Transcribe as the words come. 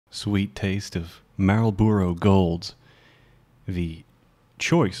sweet taste of Marlboro Gold's, the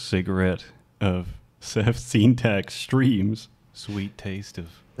choice cigarette of Sseth Syntax Streams. Sweet taste of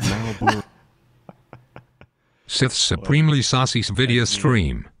Marlboro. Sseth's Supremely Saucy Video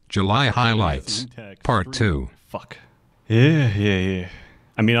Stream, July Highlights, Part 2. Fuck. Yeah.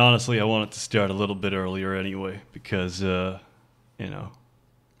 I mean, honestly, I wanted to start a little bit earlier anyway, because, you know,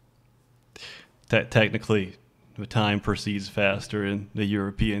 technically, the time proceeds faster in the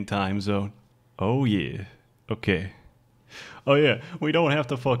European time zone. Oh, yeah. Okay. Oh, yeah. We don't have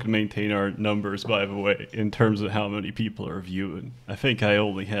to fucking maintain our numbers, by the way, in terms of how many people are viewing. I think I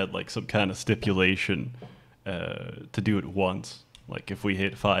only had, like, some kind of stipulation to do it once. Like, if we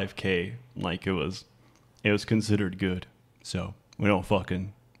hit 5K, like, it was considered good. So, we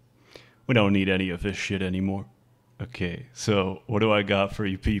don't need any of this shit anymore. Okay, so, what do I got for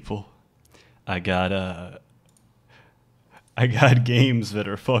you people? I got games that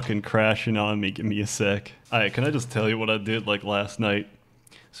are fucking crashing on me. Give me a sec. Alright, can I just tell you what I did like last night?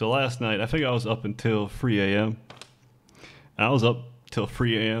 So last night, I think I was up until 3 a.m. I was up till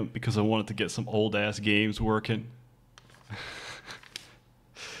 3 a.m. because I wanted to get some old ass games working.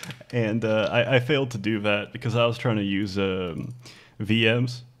 And I failed to do that because I was trying to use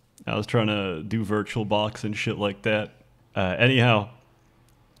VMs. I was trying to do VirtualBox and shit like that. Anyhow.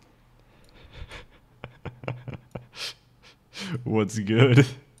 What's good?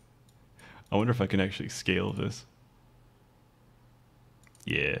 I wonder if I can actually scale this.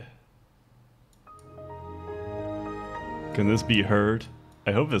 Yeah. Can this be heard?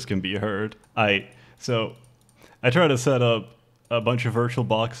 I hope this can be heard. So I try to set up a bunch of virtual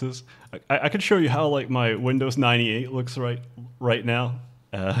boxes. I could show you how like my Windows 98 looks right now.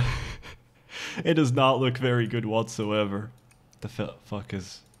 It does not look very good whatsoever. The fuck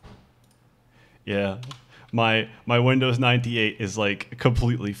is... Yeah. My Windows 98 is like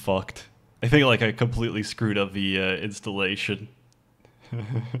completely fucked. I think like I completely screwed up the installation.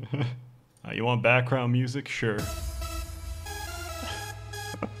 You want background music? Sure.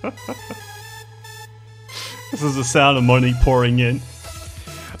 This is the sound of money pouring in.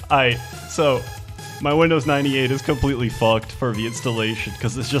 So my Windows 98 is completely fucked for the installation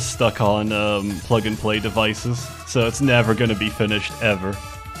because it's just stuck on plug and play devices. So it's never gonna be finished ever.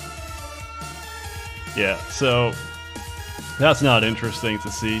 Yeah, so that's not interesting to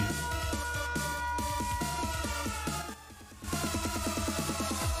see.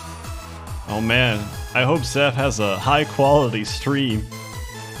 Oh man, I hope Sseth has a high quality stream.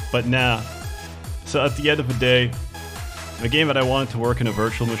 But nah. So at the end of the day, the game that I wanted to work in a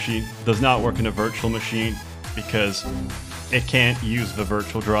virtual machine does not work in a virtual machine because it can't use the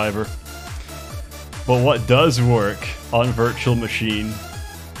virtual driver. But what does work on virtual machine,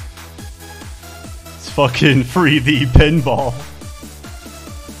 fucking 3D pinball.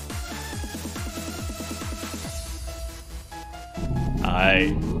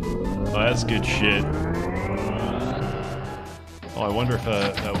 Oh, that's good shit. Oh, I wonder if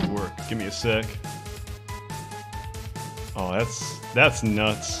that would work. Give me a sec. Oh, that's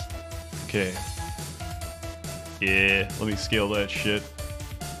nuts. Okay. Yeah, let me scale that shit.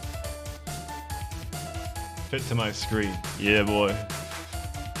 Fit to my screen. Yeah, boy.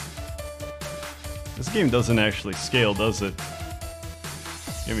 This game doesn't actually scale, does it?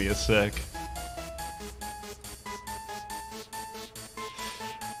 Give me a sec.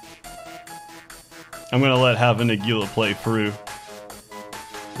 I'm gonna let Hava Nagila play through.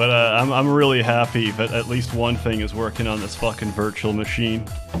 But I'm really happy that at least one thing is working on this fucking virtual machine.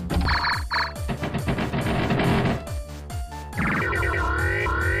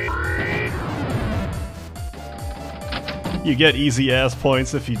 You get easy ass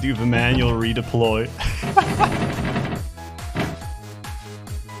points if you do the manual redeploy.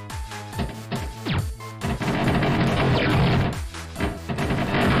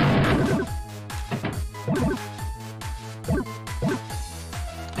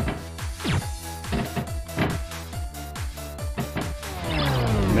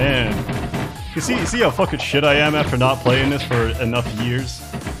 Man. You see how fucking shit I am after not playing this for enough years?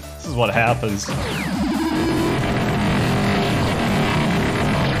 This is what happens.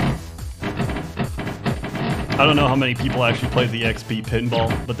 I don't know how many people actually played the XP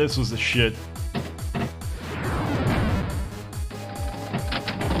pinball, but this was the shit.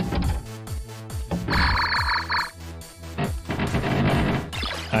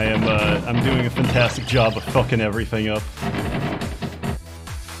 I'm doing a fantastic job of fucking everything up.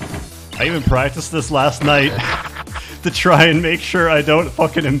 I even practiced this last night to try and make sure I don't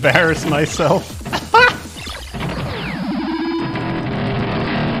fucking embarrass myself.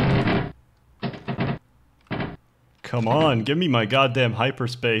 Come Come on, give me my goddamn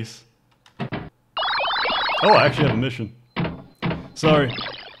hyperspace. Oh, I actually have a mission. Sorry.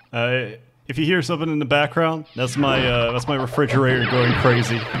 If you hear something in the background, that's my refrigerator going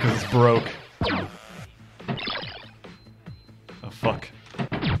crazy because it's broke. Oh fuck.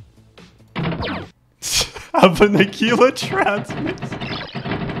 Hava Nagila transmits.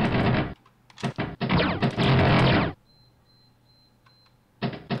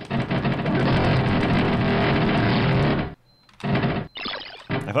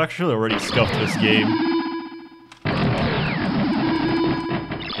 I've actually already scuffed this game.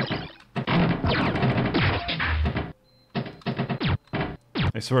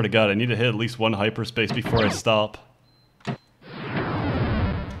 I swear to God, I need to hit at least one hyperspace before I stop.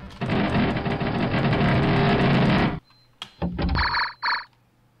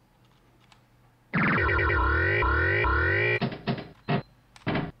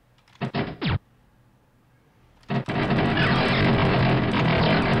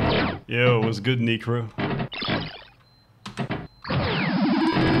 Yo, it was good, Necro.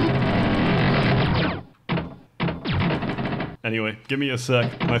 Anyway, give me a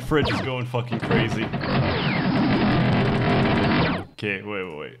sec. My fridge is going fucking crazy. Okay,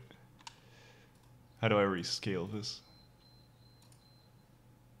 wait. How do I rescale this?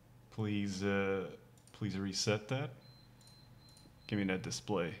 Please reset that. Give me that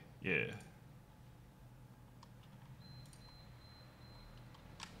display. Yeah.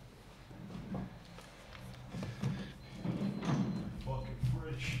 Fucking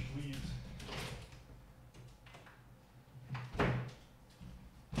fridge, please.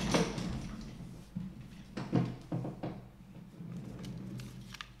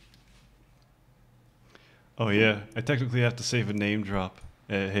 Oh yeah, I technically have to save a name drop.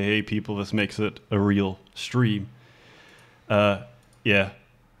 Hey people, this makes it a real stream. Yeah.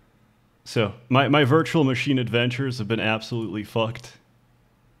 So, my virtual machine adventures have been absolutely fucked.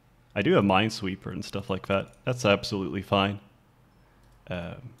 I do have Minesweeper and stuff like that. That's absolutely fine.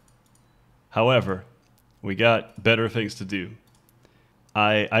 However, we got better things to do.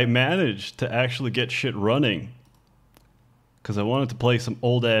 I managed to actually get shit running because I wanted to play some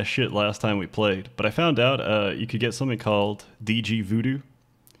old ass shit last time we played, but I found out you could get something called DG Voodoo.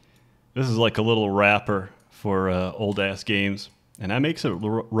 This is like a little wrapper for old ass games, and that makes it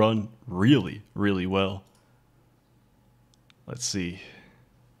run really, really well. Let's see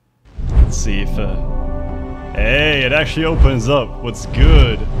if hey, it actually opens up. What's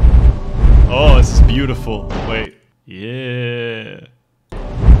good? Oh, this is beautiful. Wait, yeah.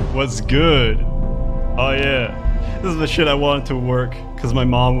 What's good? Oh yeah. This is the shit I wanted to work, because my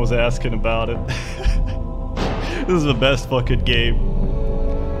mom was asking about it. This is the best fucking game.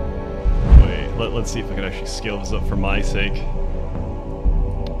 Wait, let's see if I can actually scale this up for my sake.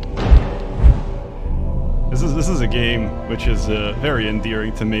 This is a game which is very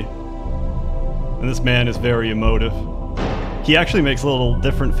endearing to me. And this man is very emotive. He actually makes little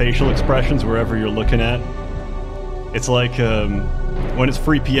different facial expressions wherever you're looking at. It's like, when it's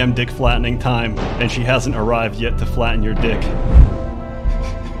 3 PM dick flattening time, and she hasn't arrived yet to flatten your dick.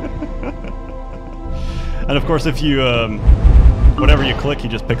 And of course, if you, whatever you click, he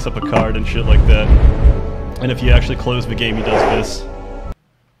just picks up a card and shit like that. And if you actually close the game, he does this.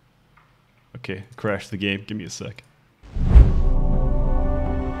 Okay, crash the game. Give me a sec.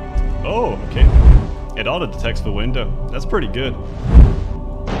 Oh, okay. It auto-detects the window. That's pretty good.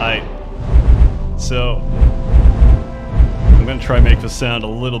 So I'm gonna try and make the sound a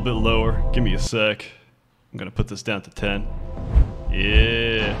little bit lower. Give me a sec. I'm gonna put this down to 10.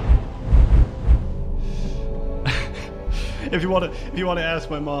 Yeah. If you wanna ask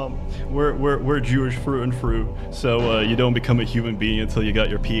my mom, we're Jewish through and through. So you don't become a human being until you got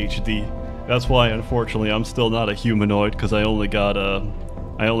your PhD. That's why, unfortunately, I'm still not a humanoid, because I only got a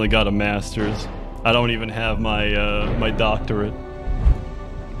master's. I don't even have my doctorate.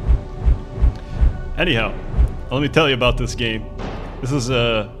 Anyhow, let me tell you about this game. This is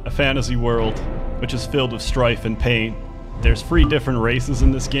a fantasy world which is filled with strife and pain. There's 3 different races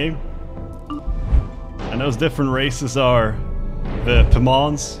in this game. And those different races are the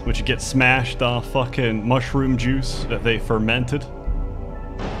Pimons, which get smashed off fucking mushroom juice that they fermented.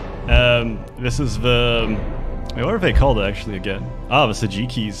 This is the... Wait, what are they called actually again? Ah, the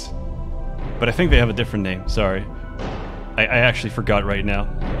Sajikis. But I think they have a different name, sorry. I actually forgot right now.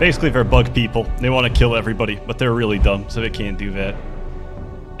 Basically, they're bug people. They want to kill everybody, but they're really dumb, so they can't do that.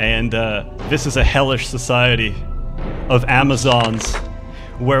 And this is a hellish society of Amazons,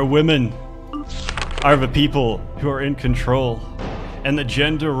 where women are the people who are in control, and the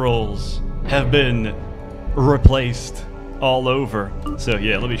gender roles have been replaced all over. So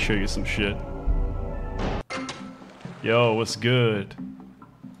yeah, let me show you some shit. Yo, what's good?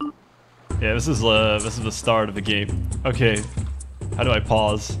 Yeah, this is the start of the game. Okay, how do I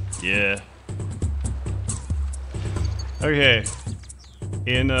pause? Yeah. Okay.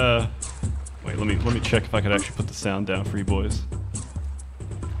 In wait, let me check if I could actually put the sound down for you boys.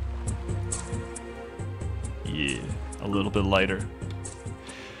 Yeah, a little bit lighter.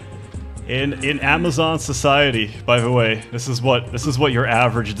 In Amazon society, by the way, this is what your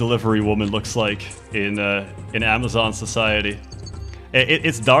average delivery woman looks like in Amazon society.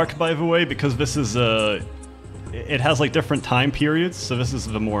 It's dark, by the way, because this is it has like different time periods. So this is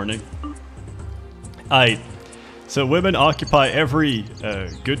the morning. So women occupy every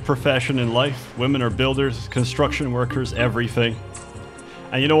good profession in life. Women are builders, construction workers, everything.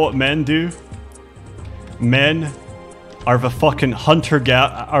 And you know what men do? Men are the fucking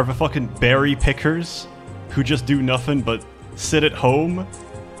are the fucking berry pickers who just do nothing but sit at home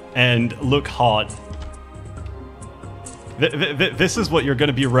and look hot. This is what you're going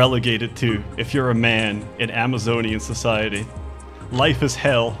to be relegated to if you're a man in Amazonian society. Life is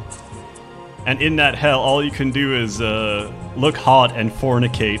hell. And in that hell, all you can do is look hot and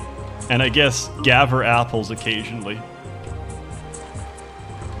fornicate. And I guess gather apples occasionally.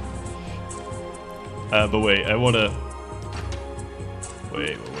 But wait, I want to...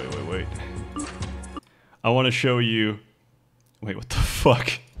 Wait. I want to show you... Wait, what the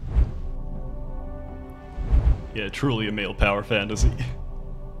fuck? Yeah, truly a male power fantasy.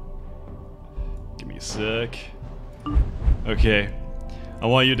 Give me a sec. Okay. I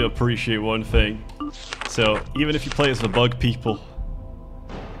want you to appreciate one thing. So, even if you play as the bug people,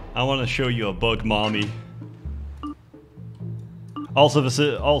 I want to show you a bug mommy. Also,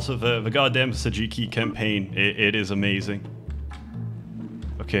 the goddamn Sajiki campaign, it is amazing.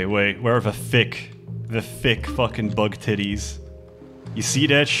 Okay, wait, where are the thick fucking bug titties? You see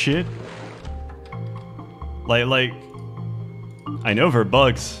that shit? Like, I know they're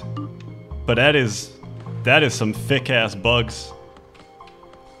bugs, but that is some thick ass bugs.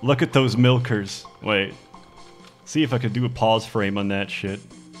 Look at those milkers. Wait, see if I could do a pause frame on that shit.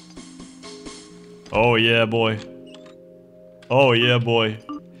 Oh yeah, boy. Oh yeah, boy.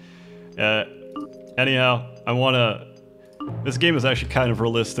 Anyhow, I wanna... This game is actually kind of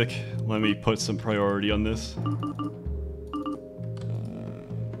realistic. Let me put some priority on this.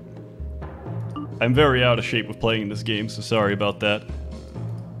 I'm very out of shape with playing this game, so sorry about that.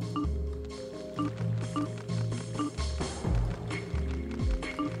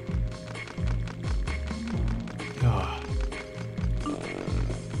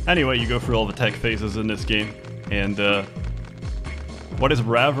 Anyway, you go through all the tech phases in this game, and what is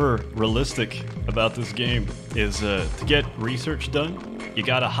rather realistic about this game is to get research done, you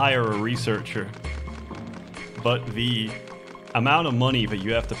gotta hire a researcher. But the amount of money that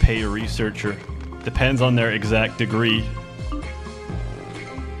you have to pay a researcher depends on their exact degree.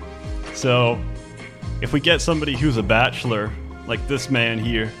 So, if we get somebody who's a bachelor, like this man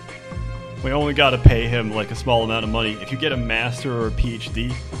here, we only gotta pay him like a small amount of money. If you get a master or a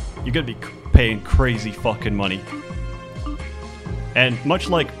PhD, you're gonna be paying crazy fucking money. And much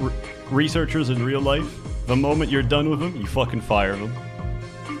like researchers in real life, the moment you're done with them, you fucking fire them.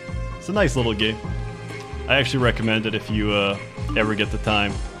 It's a nice little game. I actually recommend it if you ever get the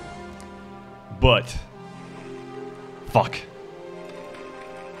time. But, fuck.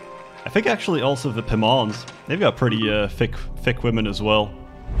 I think actually also the Pimons, they've got pretty thick women as well.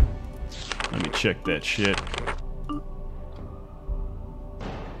 Let me check that shit.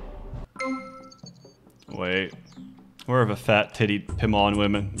 Wait. Where are the fat-tittied Pimon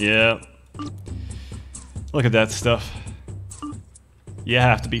women? Yeah. Look at that stuff. You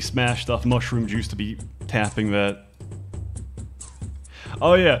have to be smashed off mushroom juice to be tapping that.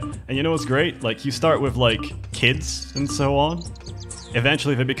 Oh yeah, and you know what's great? Like, you start with, like, kids and so on.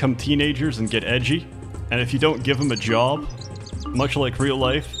 Eventually they become teenagers and get edgy. And if you don't give them a job, much like real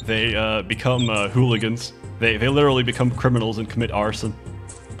life, they become hooligans. They literally become criminals and commit arson.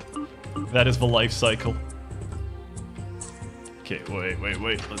 That is the life cycle. Okay,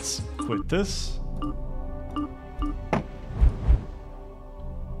 wait. Let's quit this.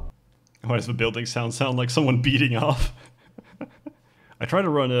 Why does the building sound like someone beating off? I tried to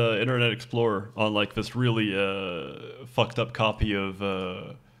run Internet Explorer on like this really fucked up copy of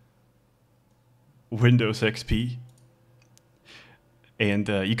Windows XP. And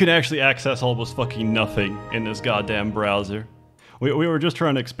you can actually access almost fucking nothing in this goddamn browser. We were just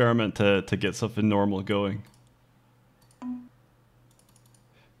trying to experiment to get something normal going.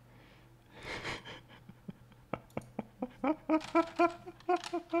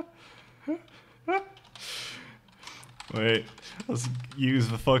 Wait, let's use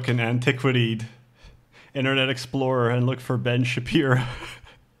the fucking antiquity Internet Explorer and look for Ben Shapiro.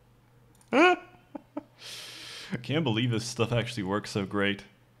 I can't believe this stuff actually works so great.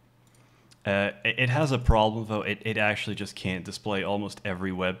 It has a problem though. It actually just can't display almost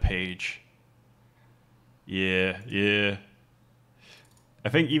every web page. Yeah. I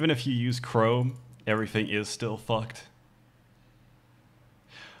think even if you use Chrome, everything is still fucked.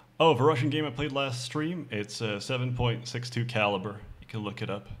 Oh, the Russian game I played last stream, it's 7.62 caliber. You can look it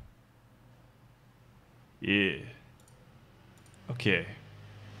up. Yeah. Okay.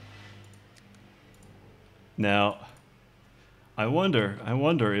 Now, I wonder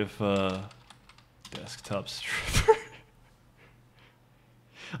if desktop stripper.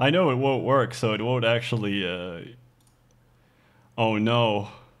 I know it won't work, so it won't actually. Oh no!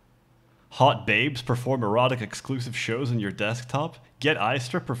 Hot babes perform erotic exclusive shows on your desktop. Get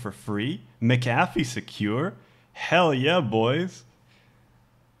iStripper for free. McAfee secure. Hell yeah, boys!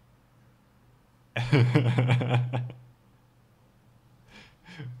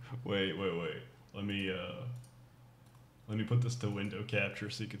 Wait. Let me put this to window capture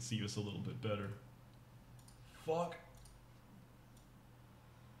so you can see this a little bit better. Fuck.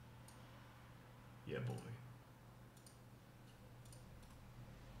 Yeah, boy.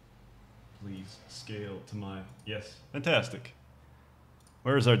 Please scale to my... Yes. Fantastic.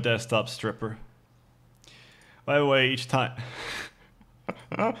 Where's our desktop stripper? By the way, each time...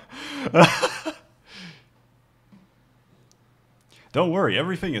 Don't worry,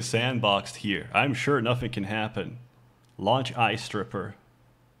 everything is sandboxed here. I'm sure nothing can happen. Launch iStripper.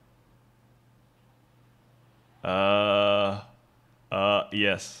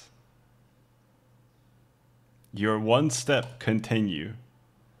 Yes. You're one step, continue.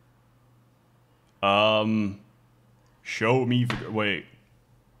 Show me, wait,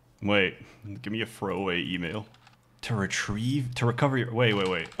 give me a throwaway email. To recover your,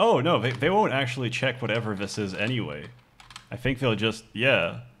 wait. Oh no, they won't actually check whatever this is anyway. I think they'll just,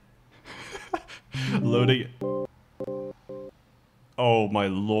 yeah. Loading. Oh my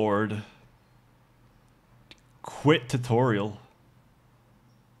lord. Quit tutorial.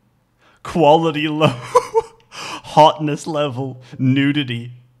 Quality low. Hotness level.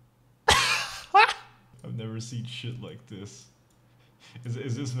 Nudity. I've never seen shit like this.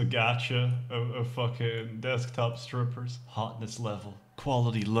 Is this the gacha of fucking desktop strippers? Hotness level.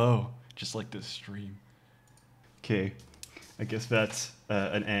 Quality low. Just like this stream. Okay. I guess that's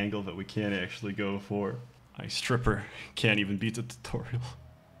an angle that we can't actually go for. iStripper can't even beat the tutorial.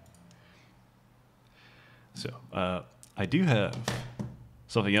 So, I do have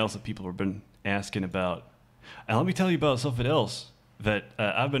something else that people have been asking about. And let me tell you about something else that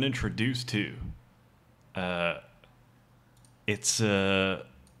I've been introduced to. It's, because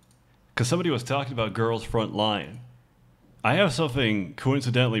somebody was talking about Girls Front Line. I have something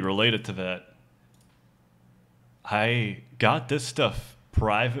coincidentally related to that. I got this stuff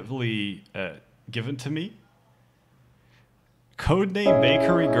privately given to me. Codename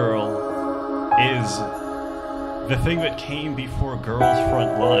Bakery Girl is the thing that came before Girls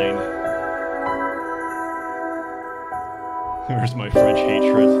Front Line. There's my French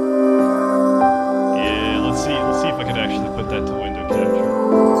hatred. Yeah, let's see if I can actually put that to window capture.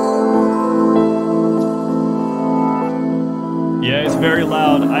 Yeah, it's very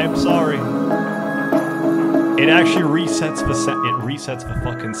loud. I'm sorry. It actually resets the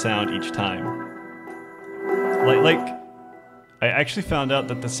fucking sound each time. Like I actually found out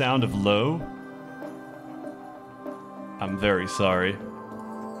that the sound of low. I'm very sorry.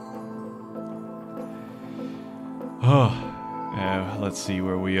 Oh, let's see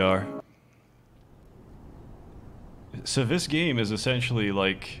where we are. So this game is essentially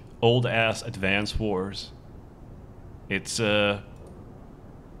like old ass Advance Wars. It's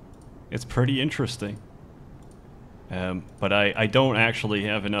pretty interesting. But I don't actually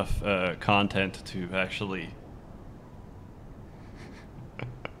have enough content to actually...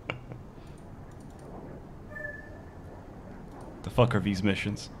 The fuck are these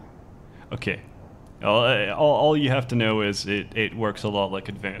missions? Okay. All you have to know is it works a lot like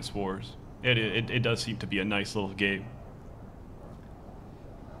Advance Wars. It does seem to be a nice little game.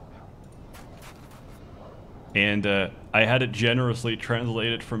 And I had it generously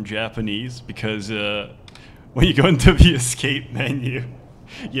translated from Japanese because... when you go into the escape menu,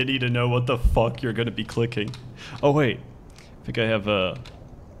 you need to know what the fuck you're going to be clicking. Oh, wait. I think I have a...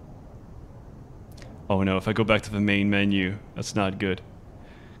 Oh, no. If I go back to the main menu, that's not good.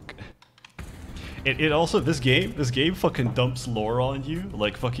 It also... This game fucking dumps lore on you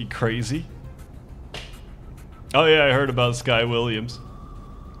like fucking crazy. Oh, yeah. I heard about Sky Williams.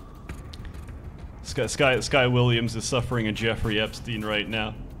 Sky Williams is suffering a Jeffrey Epstein right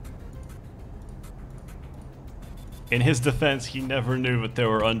now. In his defense, he never knew that there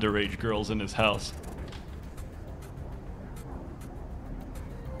were underage girls in his house.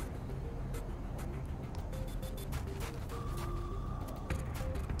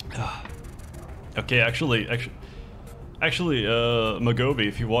 Okay, actually, Magobi,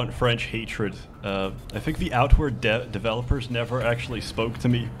 if you want French hatred, I think the Outward developers never actually spoke to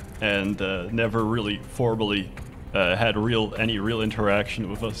me and never really formally had any real interaction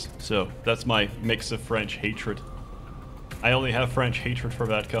with us. So that's my mix of French hatred. I only have French hatred for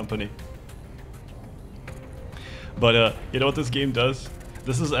that company. But you know what this game does?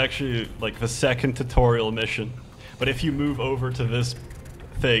 This is actually like the second tutorial mission. But if you move over to this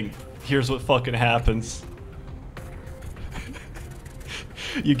thing, here's what fucking happens.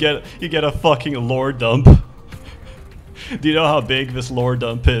 you get a fucking lore dump. Do you know how big this lore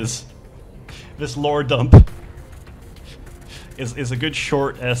dump is? This lore dump is a good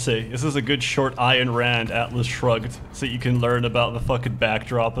short essay. This is a good short Ayn Rand Atlas Shrugged, so you can learn about the fucking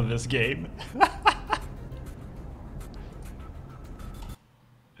backdrop of this game.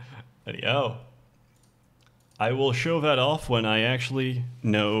 Anyhow, I will show that off when I actually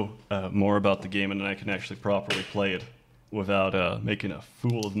know more about the game and then I can actually properly play it without making a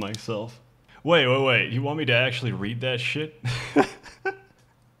fool of myself. Wait. You want me to actually read that shit?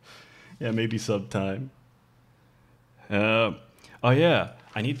 Yeah, maybe sometime. Oh yeah,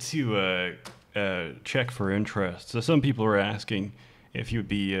 I need to check for interest. So some people are asking if you'd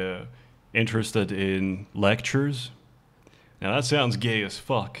be interested in lectures. Now that sounds gay as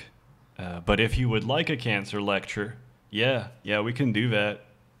fuck. But if you would like a cancer lecture, yeah, we can do that.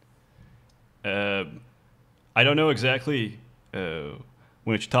 I don't know exactly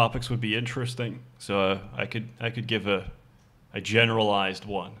which topics would be interesting, so I could give a generalized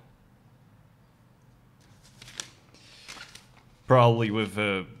one. Probably with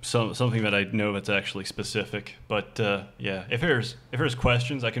something that I know that's actually specific. But yeah, if there's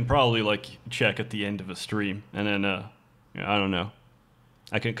questions, I can probably like check at the end of a stream, and then I don't know.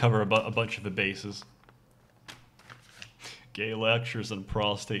 I can cover a bunch of the bases. Gay lectures on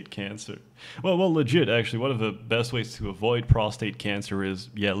prostate cancer. Well, legit, actually, one of the best ways to avoid prostate cancer is,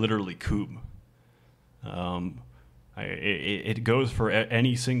 yeah, literally cum. It goes for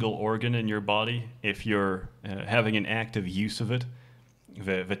any single organ in your body. If you're having an active use of it,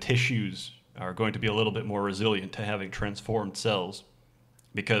 the tissues are going to be a little bit more resilient to having transformed cells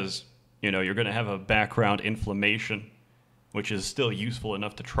because, you know, you're going to have a background inflammation which is still useful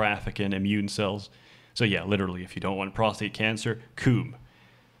enough to traffic in immune cells. So yeah, literally, if you don't want prostate cancer, cum.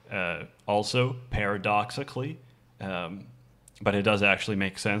 Also, paradoxically, but it does actually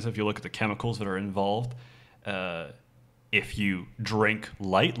make sense if you look at the chemicals that are involved. If you drink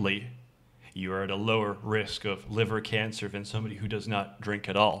lightly, you are at a lower risk of liver cancer than somebody who does not drink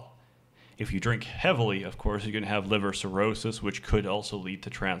at all. If you drink heavily, of course, you're going to have liver cirrhosis, which could also lead to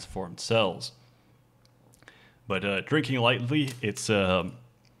transformed cells. But drinking lightly, it's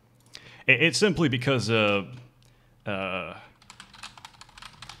simply because okay,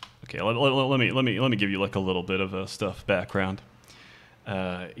 let me give you like a little bit of stuff background.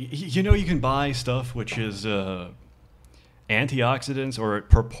 You know, you can buy stuff which is antioxidants, or it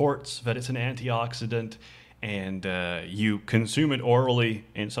purports that it's an antioxidant, and you consume it orally,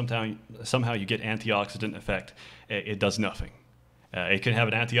 and somehow you get antioxidant effect. It does nothing. It can have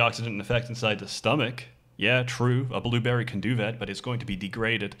an antioxidant effect inside the stomach. Yeah, true, a blueberry can do that, but it's going to be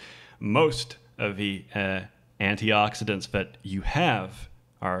degraded. Most of the antioxidants that you have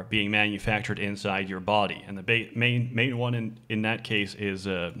are being manufactured inside your body, and the main one in that case is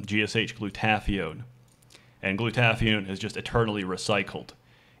GSH glutathione. And glutathione is just eternally recycled.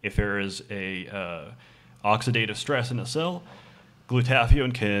 If there is a oxidative stress in a cell,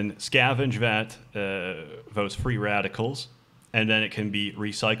 glutathione can scavenge those free radicals, and then it can be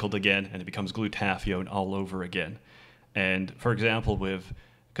recycled again, and it becomes glutathione all over again. And for example, with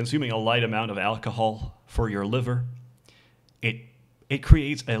consuming a light amount of alcohol for your liver, it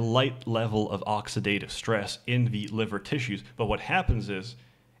creates a light level of oxidative stress in the liver tissues. But what happens is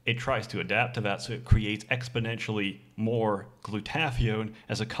it tries to adapt to that, so it creates exponentially more glutathione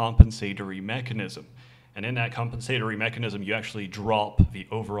as a compensatory mechanism. And in that compensatory mechanism, you actually drop the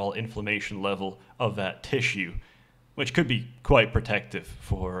overall inflammation level of that tissue, which could be quite protective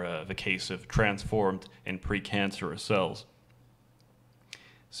for the case of transformed and precancerous cells.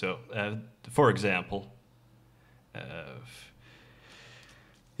 So, for example,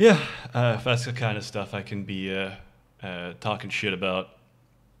 that's the kind of stuff I can be talking shit about.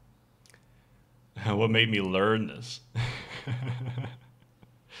 What made me learn this?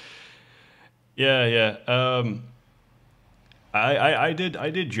 Yeah. I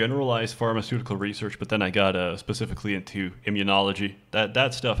did generalized pharmaceutical research, but then I got specifically into immunology.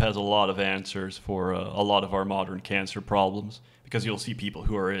 That stuff has a lot of answers for a lot of our modern cancer problems, because you'll see people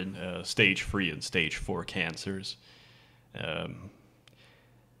who are in stage 3 and stage 4 cancers.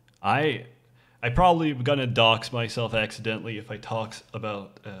 I probably gonna dox myself accidentally if I talk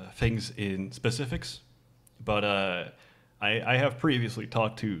about things in specifics, but I have previously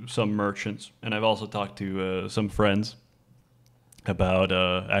talked to some merchants, and I've also talked to some friends about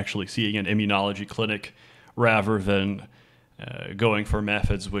actually seeing an immunology clinic rather than going for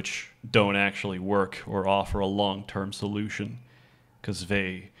methods which don't actually work or offer a long-term solution. Because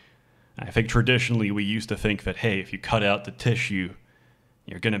I think traditionally we used to think that, hey, if you cut out the tissue,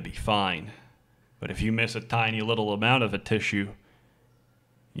 you're going to be fine. But if you miss a tiny little amount of a tissue,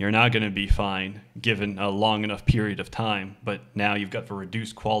 you're not going to be fine given a long enough period of time. But now you've got the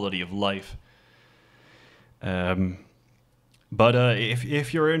reduced quality of life. But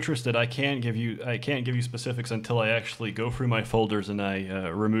if you're interested, I can't give you specifics until I actually go through my folders and I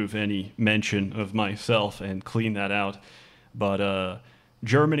remove any mention of myself and clean that out. But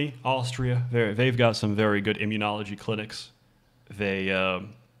Germany, Austria, they've got some very good immunology clinics. They're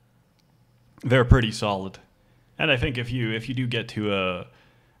pretty solid, and I think if you do get to a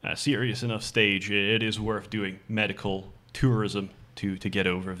serious enough stage, it is worth doing medical tourism to get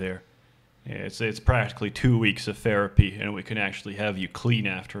over there. It's practically 2 weeks of therapy, and we can actually have you clean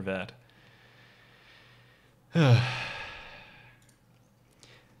after that.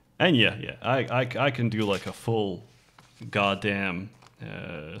 And yeah, I can do like a full goddamn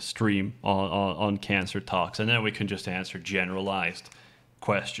stream on cancer talks, and then we can just answer generalized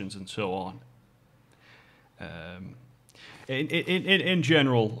questions and so on. In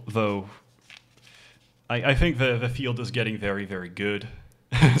general, though, I think the field is getting very, very good.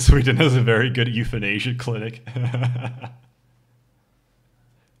 Sweden has a very good euthanasia clinic.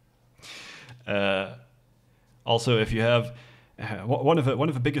 Also, if you have one of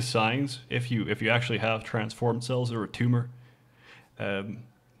the biggest signs, if you actually have transformed cells or a tumor,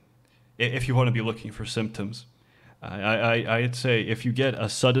 if you want to be looking for symptoms, I'd say if you get a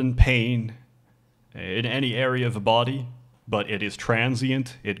sudden pain in any area of the body, but it is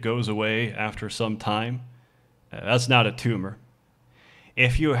transient, it goes away after some time, that's not a tumor.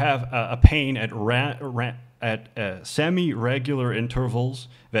 If you have a pain at semi-regular intervals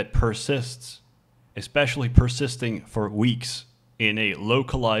that persists, especially persisting for weeks in a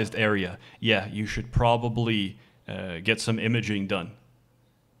localized area, yeah, you should probably get some imaging done.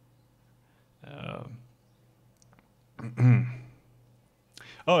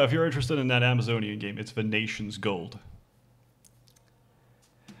 Oh, if you're interested in that Amazonian game, it's the Nation's Gold.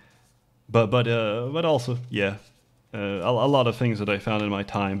 But also, yeah. A lot of things that I found in my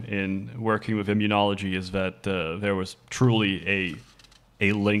time in working with immunology is that there was truly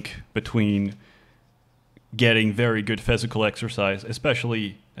a link between getting very good physical exercise,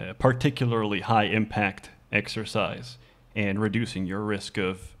 especially particularly high impact exercise, and reducing your risk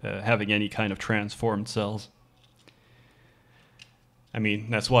of having any kind of transformed cells. I mean,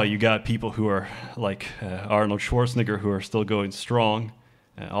 that's why you got people who are like Arnold Schwarzenegger who are still going strong.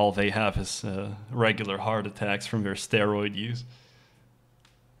 All they have is regular heart attacks from their steroid use.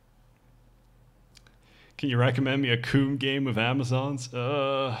 Can you recommend me a Coom game with Amazons?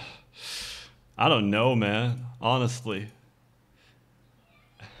 I don't know, man. Honestly.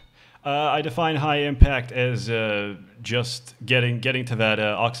 I define high impact as just getting to that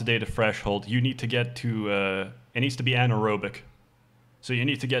oxidative threshold. You need to get to... it needs to be anaerobic. So you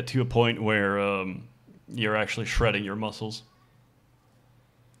need to get to a point where you're actually shredding your muscles.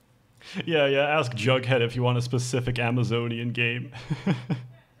 Yeah, ask Jughead if you want a specific Amazonian game.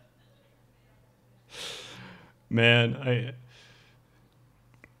 Man,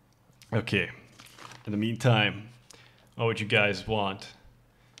 Okay. In the meantime, what would you guys want?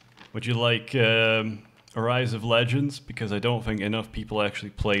 Would you like Rise of Legends? Because I don't think enough people actually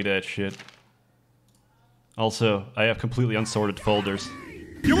play that shit. Also, I have completely unsorted folders.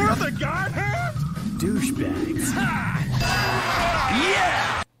 You want the Godhead? Douchebags.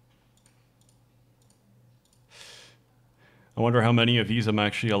 Yeah! I wonder how many of these I'm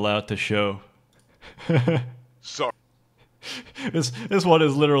actually allowed to show. Sorry. This one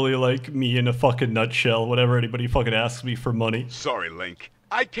is literally like me in a fucking nutshell, whenever anybody fucking asks me for money. Sorry, Link.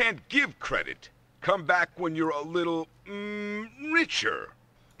 I can't give credit. Come back when you're a little, richer.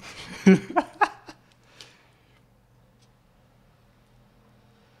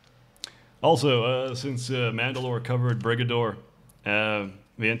 Also, since Mandalore covered Brigador, the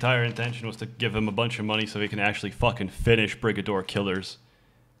entire intention was to give him a bunch of money so he can actually fucking finish Brigador Killers.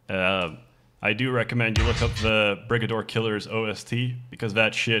 I do recommend you look up the Brigador Killers OST, because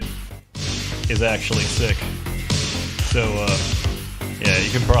that shit is actually sick. So, yeah,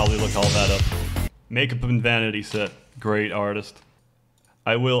 you can probably look all that up. Makeup and Vanity Set, great artist.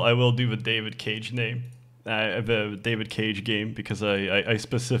 I will do the David Cage name, the David Cage game, because I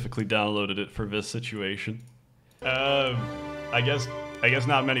specifically downloaded it for this situation. I guess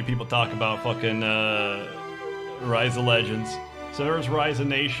not many people talk about fucking Rise of Legends. So there was Rise of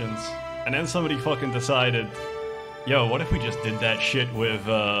Nations, and then somebody fucking decided, yo, what if we just did that shit with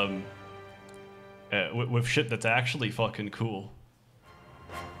shit that's actually fucking cool?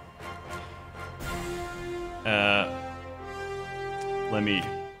 Let me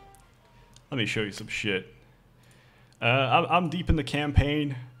show you some shit. I'm deep in the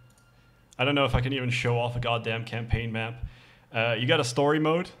campaign. I don't know if I can even show off a goddamn campaign map. You got a story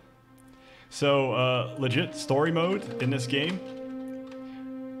mode. So, legit story mode in this game.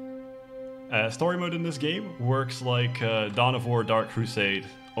 Story mode in this game works like Dawn of War Dark Crusade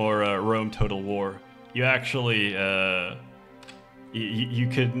or Rome Total War. You actually, you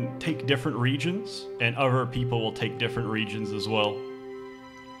can take different regions, and other people will take different regions as well.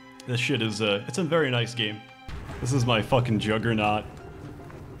 This shit is, it's a very nice game. This is my fucking juggernaut.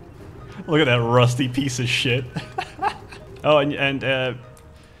 Look at that rusty piece of shit. Oh, and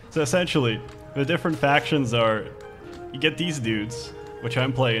so essentially, the different factions are, you get these dudes, which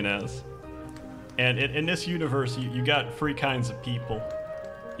I'm playing as. And in this universe, you got three kinds of people.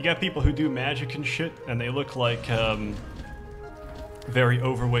 You got people who do magic and shit, and they look like very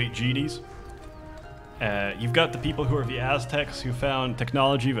overweight genies. You've got the people who are the Aztecs who found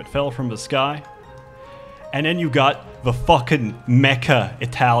technology that fell from the sky. And then you got the fucking mecha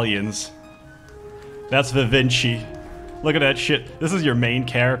Italians. That's Da Vinci. Look at that shit. This is your main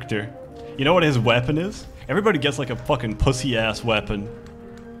character. You know what his weapon is? Everybody gets like a fucking pussy-ass weapon.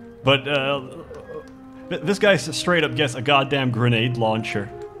 But, this guy straight up gets a goddamn grenade launcher.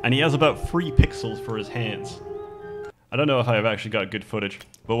 And he has about 3 pixels for his hands. I don't know if I've actually got good footage.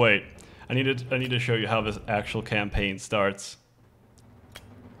 But wait, I need to show you how this actual campaign starts.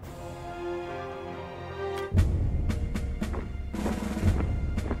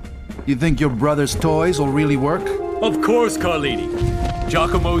 You think your brother's toys will really work? Of course, Carlini.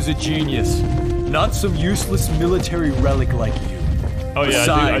 Giacomo's a genius. Not some useless military relic like you. Oh yeah,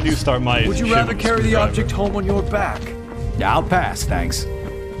 Besides, I do start my would you rather carry the object home on your back? Yeah, I'll pass, thanks.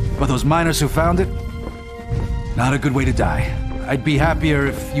 But those miners who found it? Not a good way to die. I'd be happier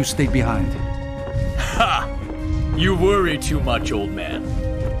if you stayed behind. Ha! You worry too much, old man.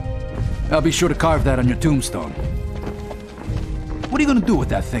 I'll be sure to carve that on your tombstone. What are you gonna do with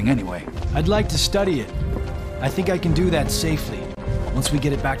that thing, anyway? I'd like to study it. I think I can do that safely, once we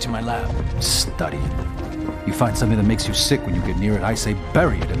get it back to my lab. Study it. You find something that makes you sick when you get near it, I say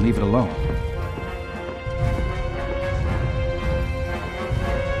bury it and leave it alone.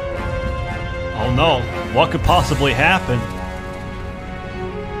 Oh no, what could possibly happen?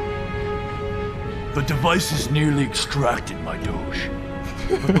 The device is nearly extracted, my Doge.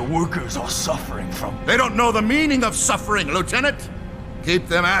 But the workers are suffering from... They don't know the meaning of suffering, Lieutenant! Keep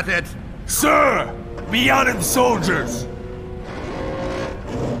them at it! Sir! Be honest, soldiers!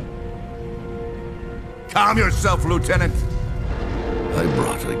 Calm yourself, Lieutenant! I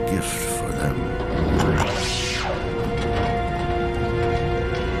brought a gift for them.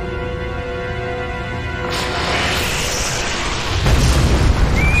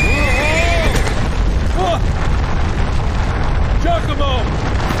 Giacomo!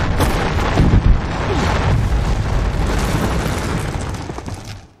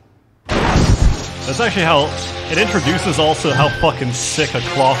 That's actually how it introduces also how fucking sick a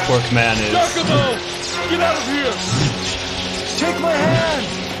Clockwork Man is. Giacomo! Get out of here! Take my hand!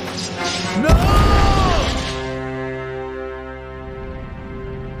 No!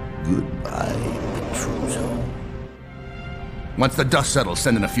 Goodbye, Petruzzo. Once the dust settles,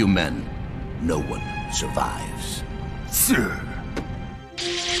 send in a few men. No one survives. Sir!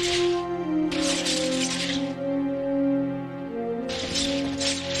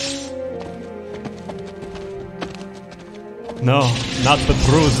 No, not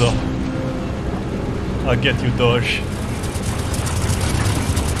Petruzzo. I'll get you, Doge.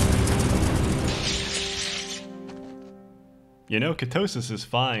 You know, ketosis is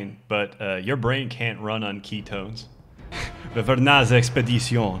fine, but your brain can't run on ketones. The Vernaz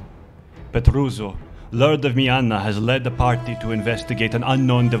Expedition. Petruzzo, Lord of Mianna, has led the party to investigate an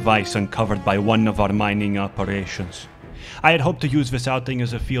unknown device uncovered by one of our mining operations. I had hoped to use this outing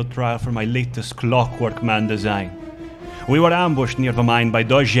as a field trial for my latest Clockwork Man design. We were ambushed near the mine by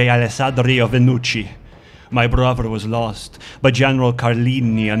Doge Alessandro Venucci, My brother was lost, but General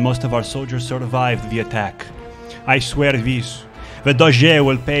Carlini and most of our soldiers survived the attack. I swear this, the Doge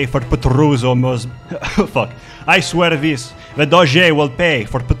will pay for Petruzzo's... Fuck. I swear this, the Doge will pay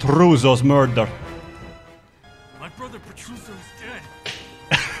for Petruzzo's murder. My brother Petruzzo is dead.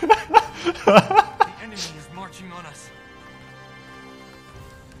 The enemy is marching on us.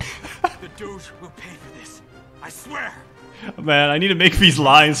 The Doge will pay for this. I swear. Man, I need to make these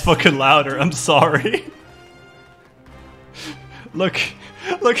lines fucking louder. I'm sorry. Look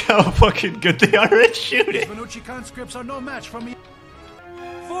how fucking good they are at shooting. Venucci conscripts are no match for me.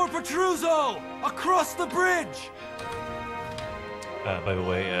 For Petruzzo! Across the bridge! By the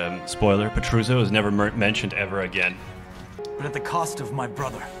way, spoiler, Petruzzo is never mentioned ever again. But at the cost of my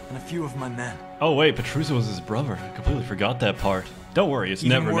brother and a few of my men. Oh wait, Petruzzo was his brother. I completely forgot that part. Don't worry, it's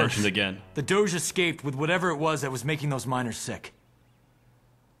Even never worse, mentioned again. The Doge escaped with whatever it was that was making those miners sick.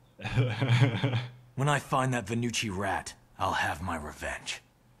 When I find that Venucci rat, I'll have my revenge.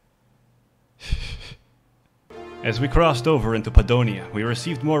 As we crossed over into Padonia, we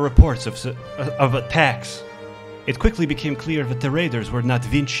received more reports of attacks. It quickly became clear that the raiders were not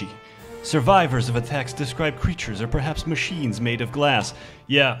Vinci. Survivors of attacks described creatures or perhaps machines made of glass.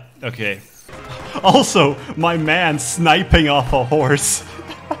 Yeah, okay. Also, my man sniping off a horse.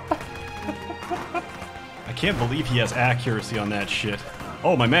 I can't believe he has accuracy on that shit.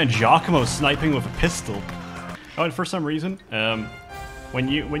 Oh, my man Giacomo sniping with a pistol. Oh, and for some reason, when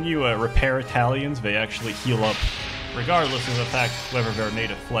you repair Italians, they actually heal up, regardless of the fact whether they're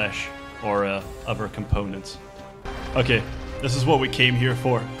made of flesh or other components. Okay, this is what we came here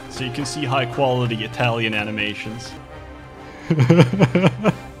for, so you can see high quality Italian animations.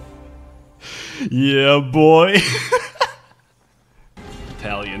 Yeah, boy.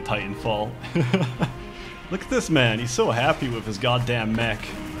 Italian Titanfall. Look at this man, he's so happy with his goddamn mech.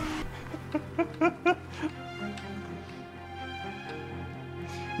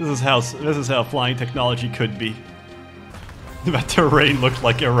 This is how flying technology could be. That terrain looked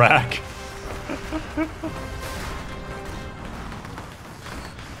like Iraq.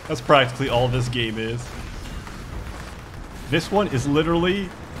 That's practically all this game is. This one is literally,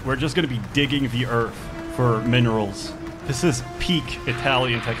 we're just gonna be digging the earth for minerals. This is peak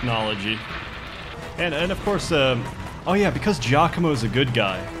Italian technology. And of course, oh yeah, because Giacomo's a good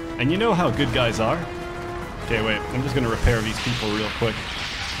guy. And you know how good guys are? Okay, wait, I'm just gonna repair these people real quick.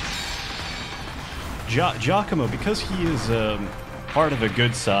 Giacomo, because he is part of a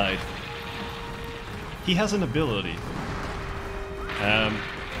good side, he has an ability.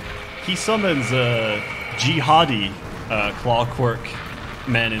 He summons jihadi clockwork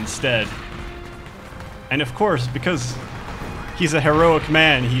men instead. And of course, because he's a heroic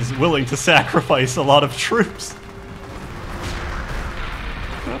man, he's willing to sacrifice a lot of troops.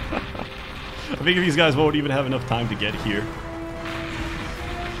 I think these guys won't even have enough time to get here.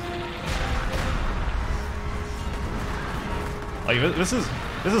 Like, this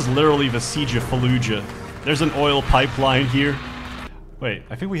is literally the Siege of Fallujah. There's an oil pipeline here. Wait,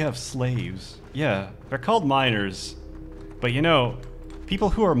 I think we have slaves. Yeah, they're called miners. But you know, people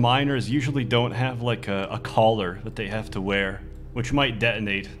who are miners usually don't have like a collar that they have to wear, which might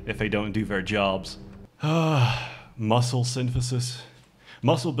detonate if they don't do their jobs. Muscle synthesis.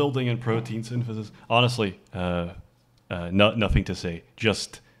 Muscle building and protein synthesis. Honestly, nothing to say.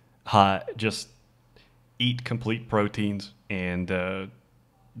 Just eat complete proteins and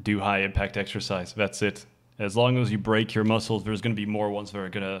do high impact exercise. That's it. As long as you break your muscles, there's going to be more ones that are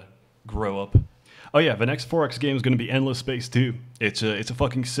going to grow up. Oh yeah, the next 4X game is going to be Endless Space 2. It's a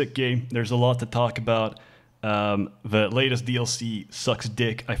fucking sick game. There's a lot to talk about. The latest DLC sucks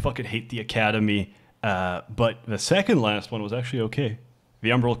dick. I fucking hate the Academy. But the second last one was actually okay. The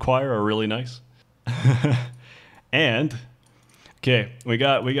Umbral Choir are really nice. And okay, we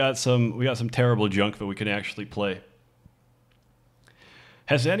got some terrible junk that we can actually play.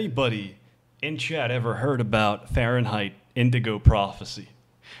 Has anybody in chat ever heard about Fahrenheit Indigo Prophecy?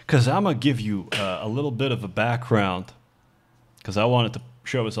 Because I'm going to give you a little bit of a background, because I wanted to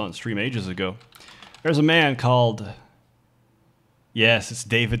show this on stream ages ago. There's a man called, yes, it's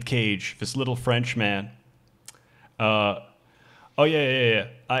David Cage, this little French man. Oh yeah.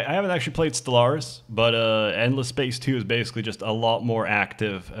 I haven't actually played Stellaris, but Endless Space 2 is basically just a lot more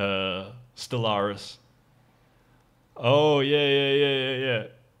active Stellaris. Oh yeah.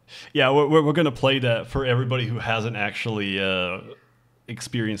 Yeah, we're gonna play that for everybody who hasn't actually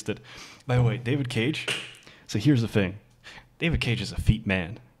experienced it. By the way, David Cage. So here's the thing: David Cage is a feat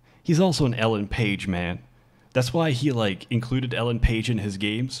man. He's also an Ellen Page man. That's why he like included Ellen Page in his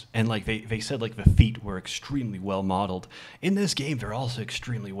games, and like they said like the feet were extremely well modeled. In this game, they're also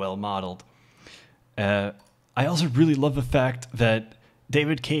extremely well modeled. I also really love the fact that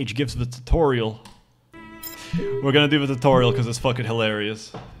David Cage gives the tutorial. We're gonna do the tutorial because it's fucking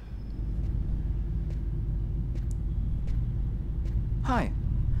hilarious. Hi,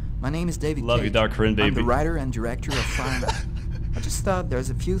 my name is David Love Cage. you, Dark Rin, baby. I'm the writer and director of Fire Night. I just thought there's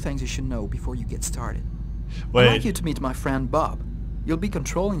a few things you should know before you get started. Wait. I'd like you to meet my friend Bob. You'll be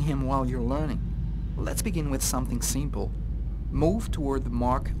controlling him while you're learning. Let's begin with something simple. Move toward the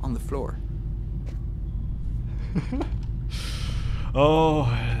mark on the floor. Oh,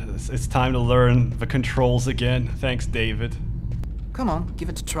 it's time to learn the controls again. Thanks, David. Come on, give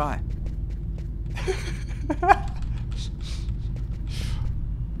it a try.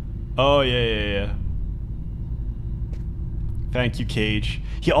 Oh, yeah. Thank you, Cage.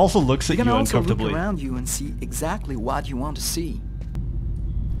 He also looks at you uncomfortably. You can also look around you and see exactly what you want to see.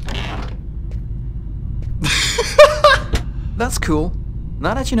 That's cool.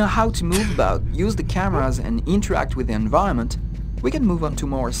 Now that you know how to move about, use the cameras and interact with the environment, we can move on to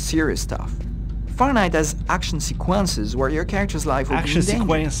more serious stuff. Fire Night has action sequences where your character's life will be in danger. Action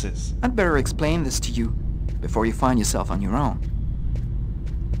sequences. I'd better explain this to you before you find yourself on your own.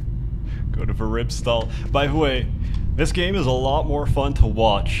 Go to the rip stall. By the way, this game is a lot more fun to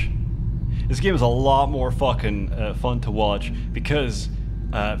watch. This game is a lot more fucking fun to watch because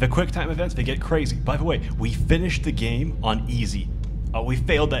the quick time events, they get crazy. By the way, we finished the game on easy. We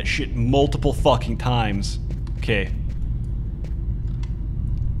failed that shit multiple fucking times. Okay.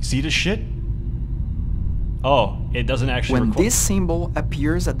 See this shit? Oh, it doesn't actually When this symbol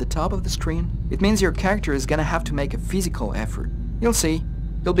appears at the top of the screen, it means your character is gonna have to make a physical effort. You'll see.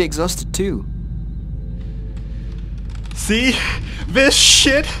 You'll be exhausted too. See? This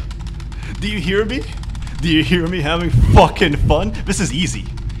shit? Do you hear me? Do you hear me having fucking fun? This is easy.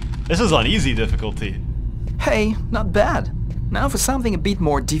 This is on easy difficulty. Hey, not bad. Now for something a bit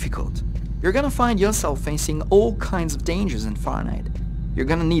more difficult. You're gonna find yourself facing all kinds of dangers in Fire Night. You're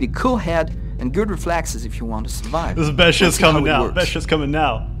gonna need a cool head and good reflexes if you want to survive. This is best shit's coming now. Best shit's coming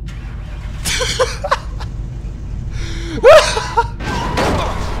now.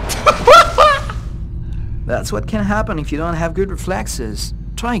 That's what can happen if you don't have good reflexes.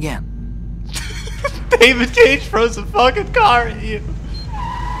 Try again. David Cage throws a fucking car at you.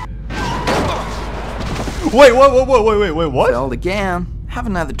 Wait, what? Failed again. Have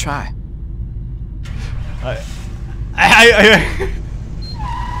another try.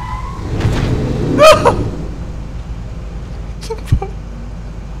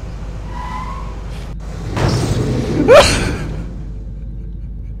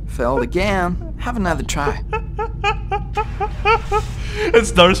 Failed again. Have another try. It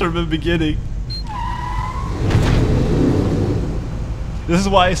starts from the beginning. This is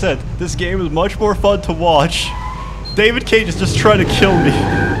why I said this game is much more fun to watch. David Cage is just trying to kill me.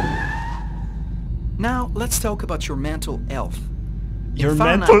 Now let's talk about your mental health. Your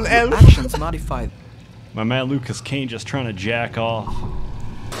mental health? Actions modify. My man Lucas Kane just trying to jack off.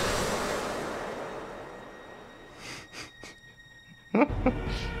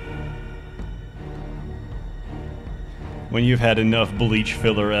 When you've had enough Bleach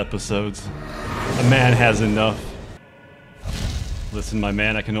filler episodes, a man has enough. Listen, my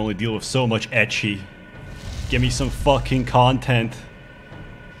man, I can only deal with so much ecchi. Give me some fucking content.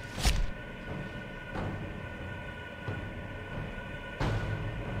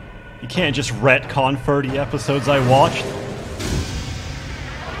 You can't just retcon 30 episodes I watched.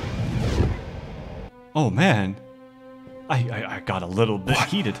 Oh man, I got a little bit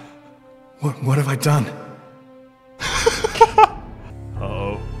heated. What have I done?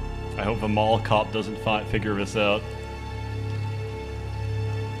 Uh-oh. I hope the mall cop doesn't figure this out.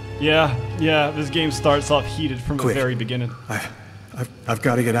 Yeah, this game starts off heated from the very beginning. I've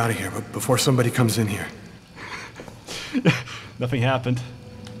got to get out of here, but before somebody comes in here. Nothing happened.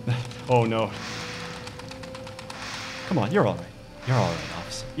 Oh no. Come on, you're alright. You're alright,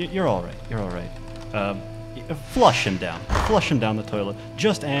 officer. You're alright. You're alright. Flush him down. Flush him down the toilet.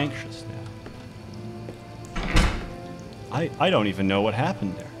 Just anxious now. I don't even know what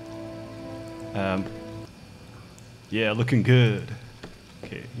happened there. Yeah, looking good.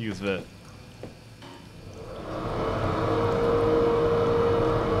 Okay, use that.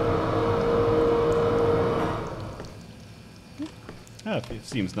 Ah, it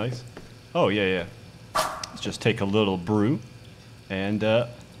seems nice. Oh, yeah. Let's just take a little brew. And, oh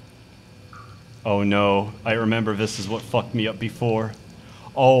no, I remember this is what fucked me up before.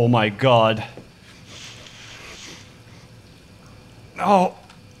 Oh my god. Oh.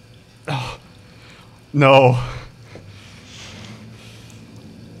 No.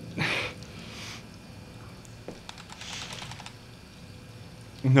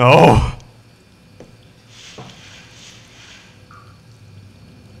 No.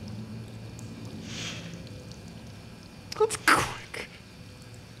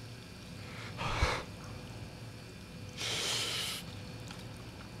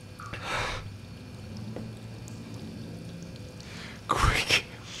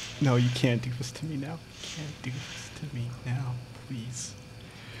 No, you can't do this to me now. You can't do this to me now. Please.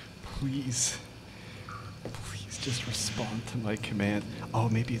 Please. Please just respond to my command. Oh,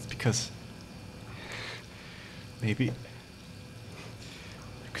 maybe it's because... Maybe...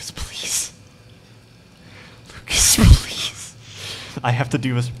 Lucas, please. Lucas, please. I have to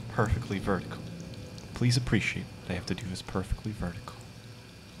do this perfectly vertical. Please appreciate that I have to do this perfectly vertical.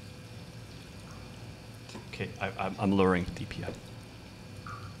 Okay, I'm lowering the DPI.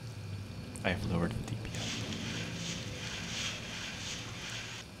 I have lowered the DPI.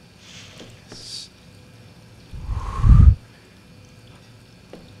 Yes.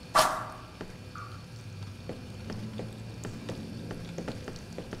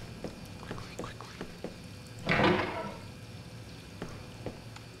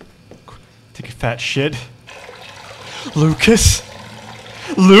 Take a fat shit. Lucas?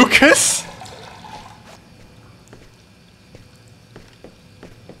 Lucas?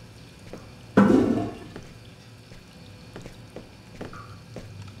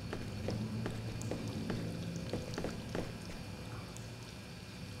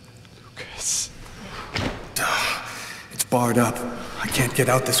 Lucas. It's barred up. I can't get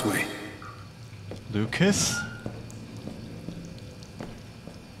out this way. Lucas?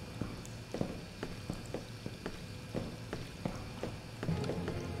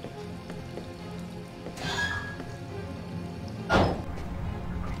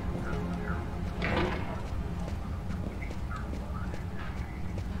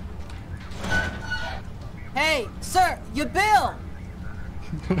 Hey, sir, your bill!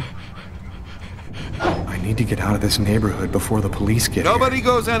 I need to get out of this neighborhood before the police get Nobody here.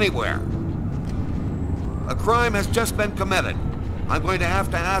 goes anywhere. A crime has just been committed. I'm going to have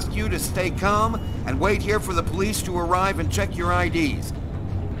to ask you to stay calm and wait here for the police to arrive and check your IDs.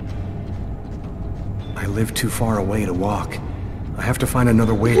 I live too far away to walk. I have to find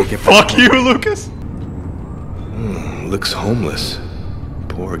another way to get Fuck back you, home. Lucas! Looks homeless.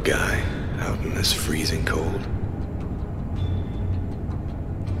 Poor guy, out in this freezing cold.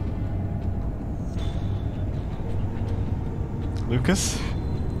 Lucas?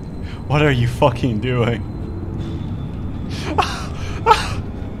 What are you fucking doing?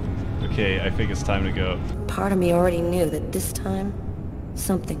 Okay, I think it's time to go. Part of me already knew that this time,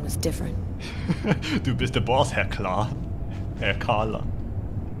 something was different. Du bist der Boss, Herr Klar. Herr Carla.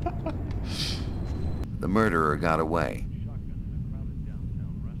 The murderer got away.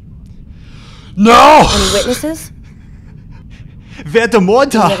 No! Any witnesses? Wer der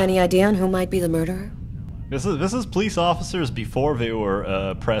Mörder? Do you have any idea on who might be the murderer? This is police officers before they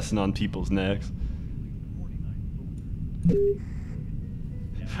were pressing on people's necks.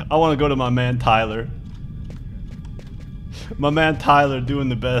 I want to go to my man Tyler. My man Tyler doing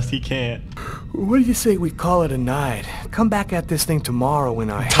the best he can. What do you say we call it a night? Come back at this thing tomorrow when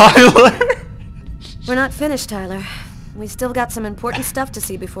I... Tyler! We're not finished, Tyler. We still got some important stuff to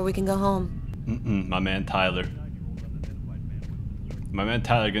see before we can go home. My man Tyler. My man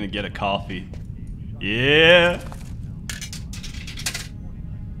Tyler gonna get a coffee. Yeah!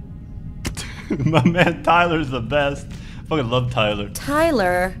 My man Tyler's the best. I fucking love Tyler.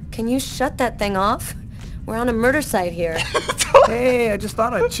 Tyler, can you shut that thing off? We're on a murder site here. Hey, I just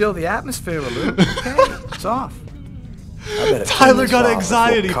thought I'd chill the atmosphere a little. Okay, it's off. Tyler got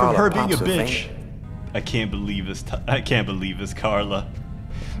anxiety from her being a bitch. I can't believe this. I can't believe this, Carla.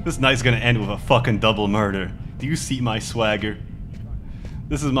 This night's gonna end with a fucking double murder. Do you see my swagger?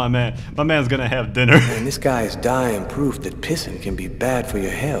 This is my man. My man's gonna have dinner. Man, this guy is dying proof that pissing can be bad for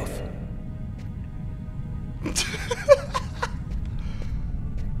your health.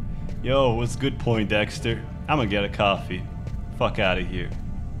 Yo, what's good, Poindexter? I'm gonna get a coffee. Fuck out of here.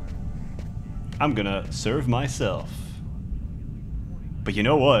 I'm gonna serve myself. But you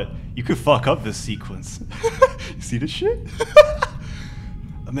know what? You could fuck up this sequence. You see this shit?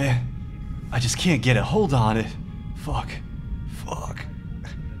 Man, I just can't get a hold on it. Fuck. Fuck.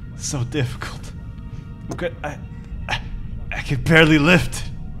 It's so difficult. Okay, I can barely lift.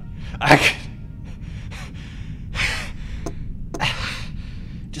 I can...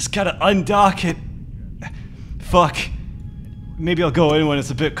 Just gotta undock it. Fuck. Maybe I'll go in when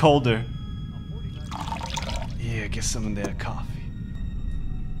it's a bit colder. Yeah, get some of that coffee.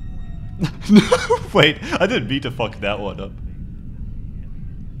 Wait, I didn't mean to fuck that one up.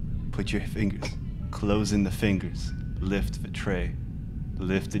 Put your fingers, close in the fingers, lift the tray.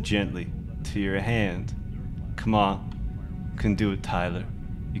 Lift it gently to your hand. Come on, you can do it, Tyler.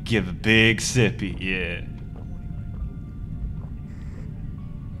 You give a big sippy, yeah.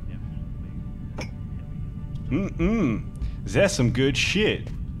 That's some good shit.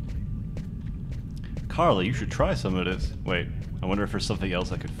 Carla, you should try some of this. Wait, I wonder if there's something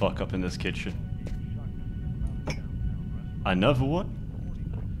else I could fuck up in this kitchen. Another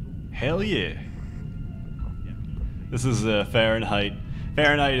one? Hell yeah. This is Fahrenheit.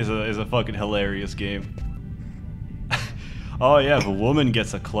 Fahrenheit is a fucking hilarious game. Oh yeah, if a woman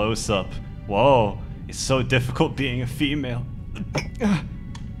gets a close-up. Whoa, it's so difficult being a female.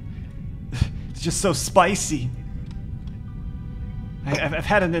 It's just so spicy. I've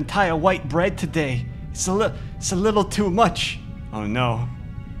had an entire white bread today. It's a little too much. Oh no.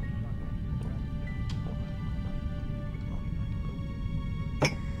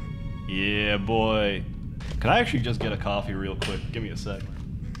 Yeah, boy. Can I actually just get a coffee real quick? Give me a sec.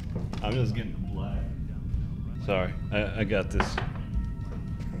 I'm just getting flat. Sorry, I got this.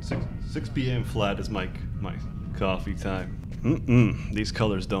 6 p.m. flat is my coffee time. These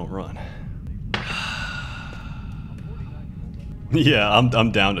colors don't run. Yeah,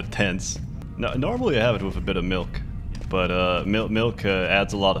 I'm down to tense. No, normally I have it with a bit of milk, but milk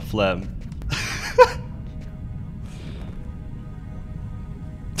adds a lot of phlegm.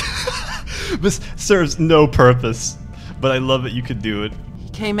 This serves no purpose, but I love that you could do it. He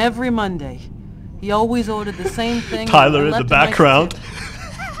came every Monday. He always ordered the same thing. Tyler in the background.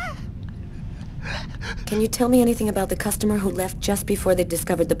 Can you tell me anything about the customer who left just before they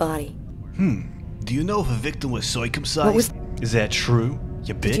discovered the body? Do you know if a victim was circumcised? Is that true,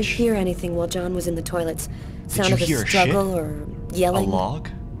 you bitch? Did you hear anything while John was in the toilets? Sound of a struggle or yelling? A log?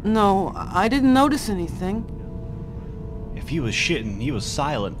 No, I didn't notice anything. If he was shitting, he was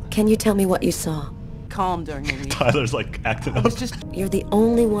silent. Can you tell me what you saw? Calm during the week. Tyler's like acting up. You're the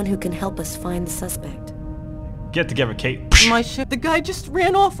only one who can help us find the suspect. Get together, Kate. My ship. The guy just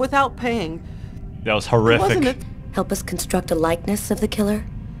ran off without paying. That was horrific. Wasn't it? Help us construct a likeness of the killer?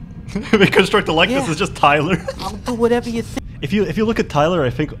 They construct a likeness as just Tyler. I'll do whatever you think. If you look at Tyler, I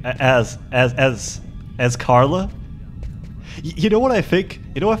think as Carla. You know what I think?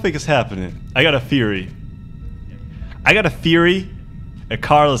 You know what I think is happening? I got a theory. That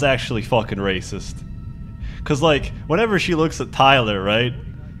Carla's actually fucking racist. Cause like whenever she looks at Tyler, right?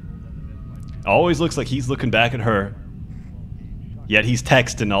 It always looks like he's looking back at her. Yet he's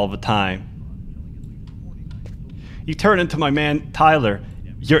texting all the time. You turn into my man Tyler.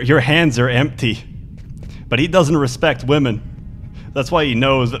 Your hands are empty. But he doesn't respect women. That's why he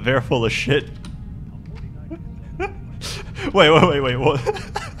knows that they're full of shit. Wait, what?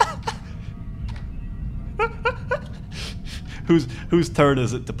 Whose turn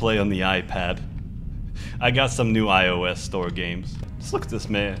is it to play on the iPad? I got some new iOS store games. Just look at this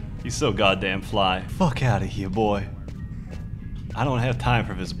man. He's so goddamn fly. Fuck out of here, boy. I don't have time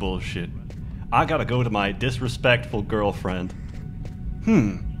for this bullshit. I gotta go to my disrespectful girlfriend.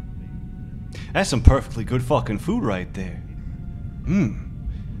 That's some perfectly good fucking food right there.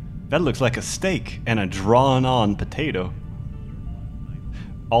 That looks like a steak and a drawn-on potato.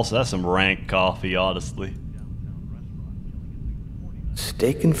 Also, that's some rank coffee, honestly.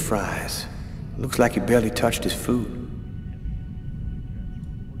 Steak and fries. Looks like he barely touched his food.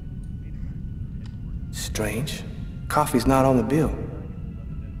 Strange. Coffee's not on the bill.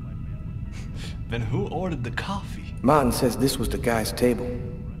 Then who ordered the coffee? Martin says this was the guy's table.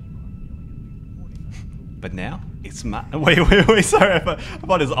 But now, it's my... Wait, sorry, I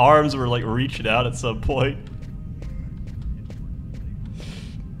thought his arms were like reaching out at some point.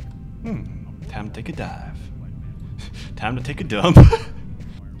 Time to take a dive. Time to take a dump.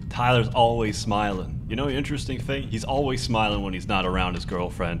 Tyler's always smiling. You know the interesting thing? He's always smiling when he's not around his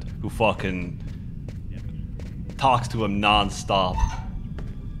girlfriend, who fucking talks to him non-stop.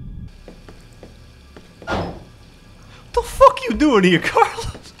 What the fuck you doing here,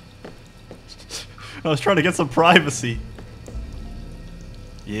 Carlos? I was trying to get some privacy.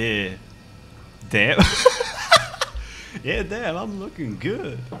 Yeah. Damn. Yeah, damn, I'm looking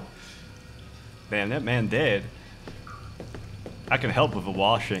good. Damn, that man dead. I can help with the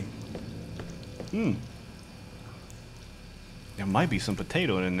washing. There might be some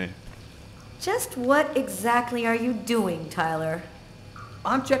potato in there. Just what exactly are you doing, Tyler?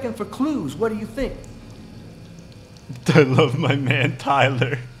 I'm checking for clues. What do you think? I love my man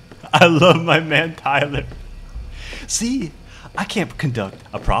Tyler. I love my man Tyler. See, I can't conduct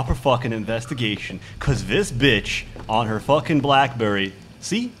a proper fucking investigation cause this bitch on her fucking BlackBerry.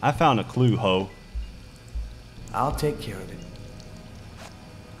 See, I found a clue, ho. I'll take care of it.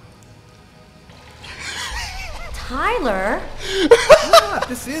 Tyler? What?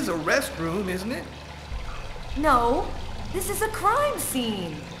 This is a restroom, isn't it? No, this is a crime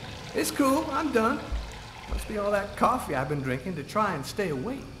scene. It's cool. I'm done. Must be all that coffee I've been drinking to try and stay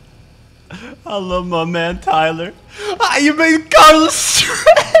awake. I love my man Tyler. You made Carlos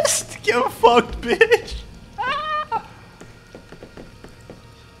stressed. Get fucked, bitch.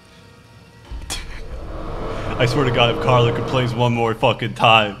 I swear to God, if Carla could play one more fucking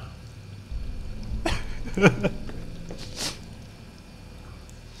time.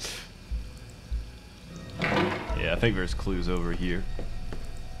 Yeah, I think there's clues over here.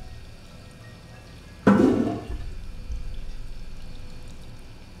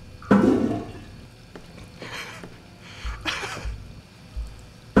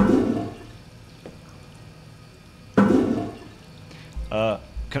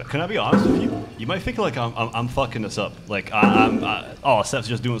 Can I be honest with you? You might think like I'm fucking this up. Like oh, Seth's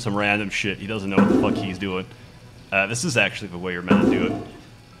just doing some random shit. He doesn't know what the fuck he's doing. This is actually the way you're meant to do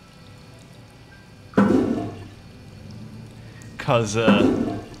it. Cause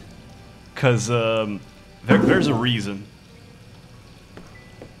there's a reason.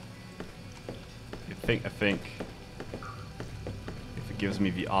 I think if it gives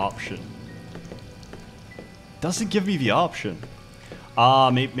me the option. Does it give me the option?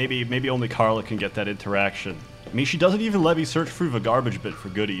 Maybe only Carla can get that interaction. I mean, she doesn't even let me search through the garbage bin for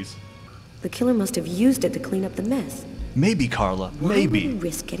goodies. The killer must have used it to clean up the mess. Maybe, Carla. Maybe. Why would he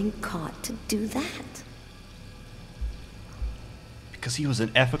risk getting caught to do that? Because he was an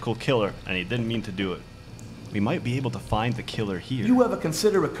ethical killer, and he didn't mean to do it. We might be able to find the killer here. You ever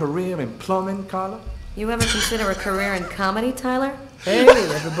consider a career in plumbing, Carla? You ever consider a career in comedy, Tyler? Hey,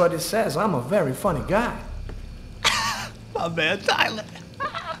 everybody says I'm a very funny guy. My man, Tyler.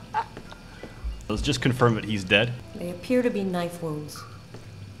 Let's just confirm that he's dead. They appear to be knife wounds.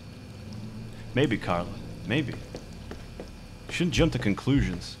 Maybe, Carla. Maybe. You shouldn't jump to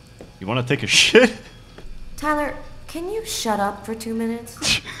conclusions. You want to take a shit? Tyler, can you shut up for 2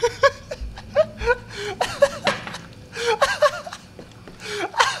 minutes? My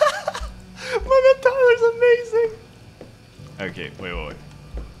man, Tyler's amazing. Okay, wait.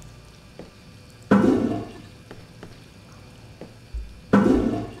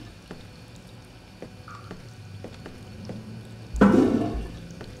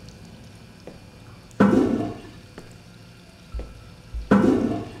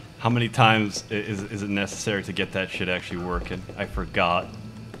 How many times is it necessary to get that shit actually working? I forgot.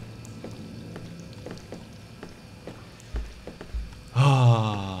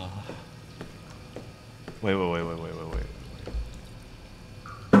 Ah. Wait.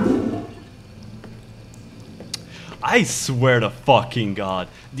 I swear to fucking God.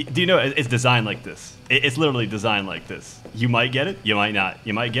 Do you know it's designed like this? It's literally designed like this. You might get it, you might not.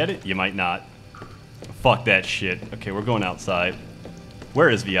 You might get it, you might not. Fuck that shit. Okay, we're going outside. Where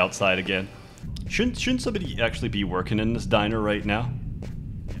is the outside again? Shouldn't somebody actually be working in this diner right now?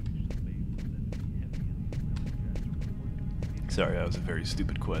 Sorry, that was a very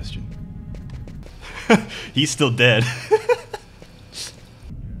stupid question. He's still dead.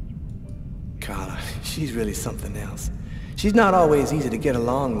 Carla, she's really something else. She's not always easy to get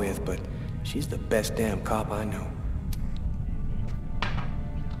along with, but she's the best damn cop I know.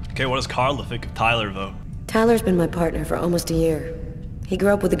 Okay, what does Carla think of Tyler, though? Tyler's been my partner for almost a year. He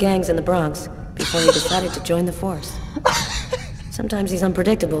grew up with the gangs in the Bronx before he decided to join the force. Sometimes he's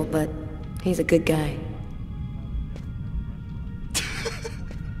unpredictable, but he's a good guy.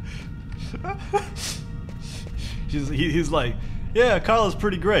 He's like, yeah, Carla's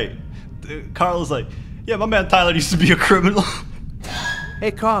pretty great. Carla's like, yeah, my man Tyler used to be a criminal.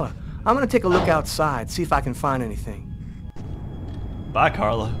 Hey, Carla, I'm gonna take a look outside, see if I can find anything. Bye,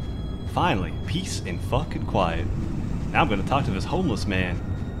 Carla. Finally, peace and fucking quiet. Now I'm gonna talk to this homeless man.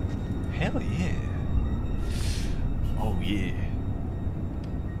 Hell yeah. Oh yeah.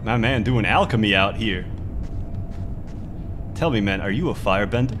 My man doing alchemy out here. Tell me, man, are you a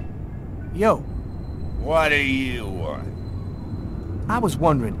firebender? Yo. What do you want? I was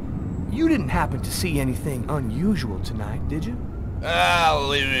wondering, you didn't happen to see anything unusual tonight, did you? Ah,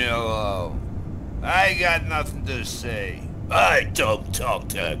 leave me alone. I got nothing to say. I don't talk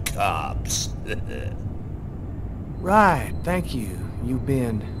to cops. Right, thank you. You've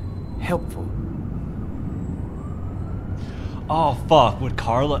been helpful. Oh, fuck. With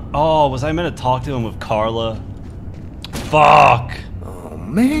Carla? Oh, was I meant to talk to him with Carla? Fuck! Oh,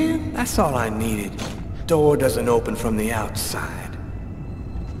 man, that's all I needed. Door doesn't open from the outside.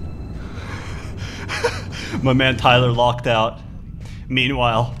 My man Tyler locked out.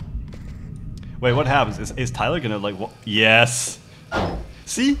 Meanwhile... Wait, what happens? Is Tyler gonna, like, what? Yes!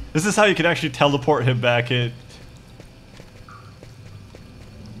 See? This is how you can actually teleport him back in.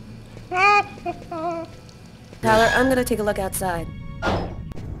 Tyler, I'm gonna take a look outside.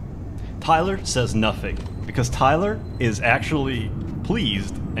 Tyler says nothing, because Tyler is actually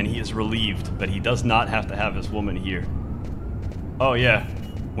pleased, and he is relieved that he does not have to have this woman here. Oh yeah,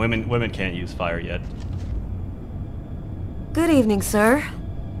 women can't use fire yet. Good evening, sir.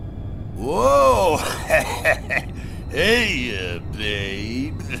 Whoa! Hey,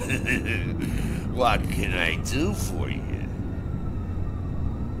 babe. What can I do for you?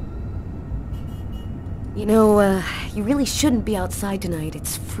 You know, you really shouldn't be outside tonight.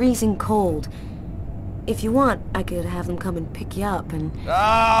 It's freezing cold. If you want, I could have them come and pick you up and...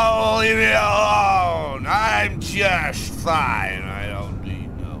 Oh, leave me alone! I'm just fine. I don't need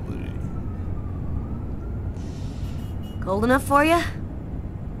nobody. Cold enough for you?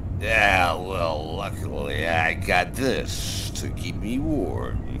 Yeah, well, luckily I got this to keep me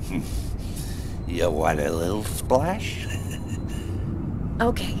warm. You want a little splash?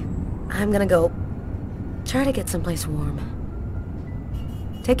 Okay, I'm gonna go. Try to get someplace warm.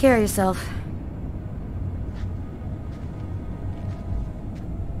 Take care of yourself.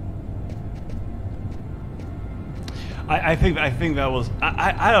 I think that was...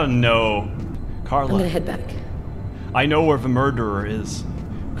 I don't know. Carla. I'm gonna head back. I know where the murderer is.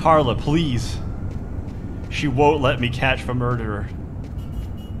 Carla, please. She won't let me catch the murderer.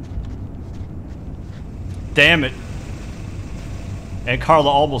 Damn it. And Carla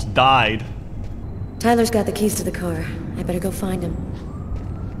almost died. Tyler's got the keys to the car. I better go find him.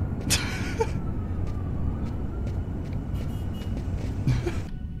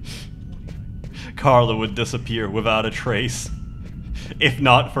 Carla would disappear without a trace, if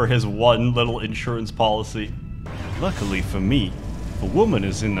not for his one little insurance policy. Luckily for me, the woman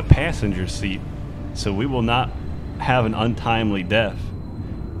is in the passenger seat, so we will not have an untimely death.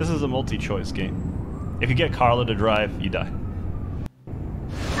 This is a multi-choice game. If you get Carla to drive, you die.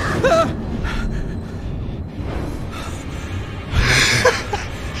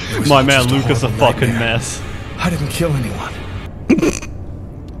 My man Lucas a fucking mess. I didn't kill anyone.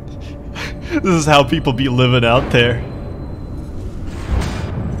 This is how people be living out there.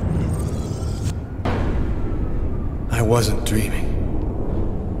 I wasn't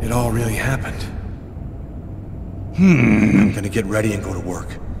dreaming. It all really happened. I'm gonna get ready and go to work.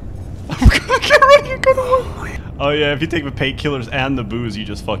 I'm gonna get ready and go to work. Oh yeah, if you take the painkillers and the booze, you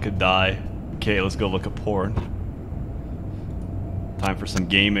just fucking die. Okay, let's go look at porn. Time for some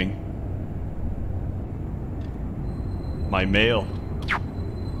gaming. My mail.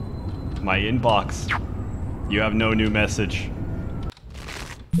 My inbox. You have no new message.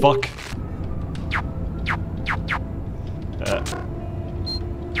 Fuck.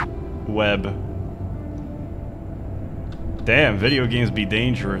 Web. Damn, video games be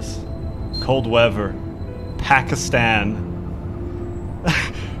dangerous. Cold weather. Pakistan.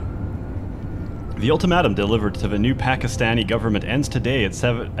 The ultimatum delivered to the new Pakistani government ends today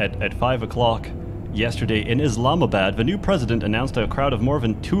at 5 o'clock. Yesterday in Islamabad, the new president announced to a crowd of more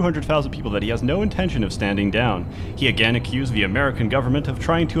than 200,000 people that he has no intention of standing down. He again accused the American government of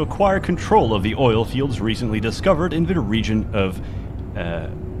trying to acquire control of the oil fields recently discovered in the region of...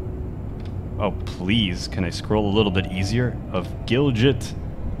 oh, please, can I scroll a little bit easier? Of Gilgit.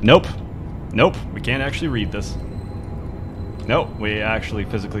 Nope. Nope, we can't actually read this. Nope, we actually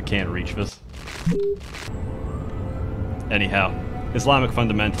physically can't reach this. Anyhow, Islamic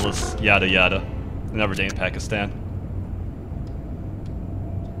fundamentalists, yada yada. Another day in Pakistan.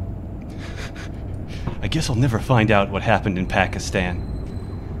 I guess I'll never find out what happened in Pakistan.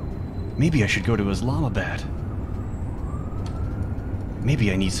 Maybe I should go to Islamabad.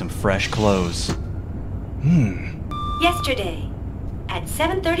 Maybe I need some fresh clothes. Yesterday, at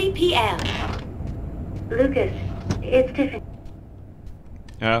 7:30 p.m. Lucas, it's Tiffany.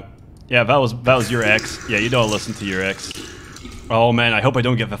 Yeah, that was your ex. Yeah, you don't listen to your ex. Oh man, I hope I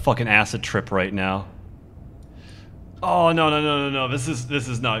don't get the fucking acid trip right now. Oh no. This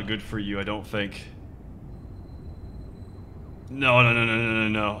is not good for you, I don't think.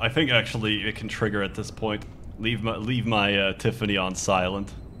 No. I think actually it can trigger at this point. Leave my Tiffany on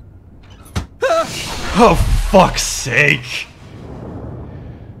silent. Oh fuck's sake.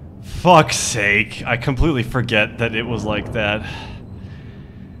 Fuck's sake. I completely forget that it was like that.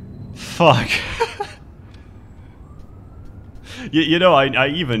 Fuck. You know, I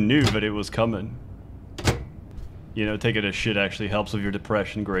even knew that it was coming. You know, taking a shit actually helps with your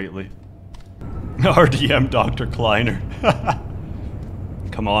depression greatly. RDM Dr. Kleiner.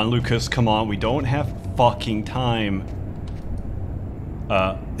 Come on, Lucas, come on. We don't have fucking time.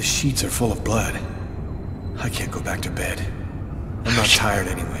 The sheets are full of blood. I can't go back to bed. I'm not tired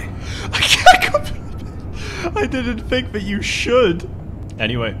anyway. I can't go back to bed. I didn't think that you should.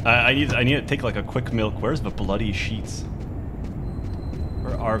 Anyway, I need to take like a quick milk. Where's the bloody sheets?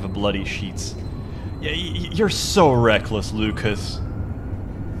 Where are the bloody sheets? Yeah, you're so reckless, Lucas.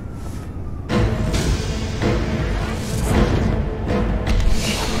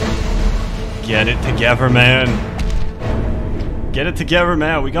 Get it together, man. Get it together,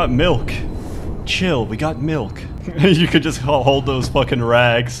 man. We got milk. Chill, we got milk. You could just hold those fucking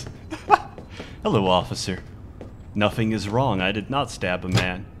rags. Hello, officer. Nothing is wrong. I did not stab a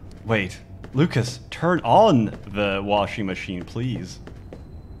man. Wait, Lucas, turn on the washing machine, please.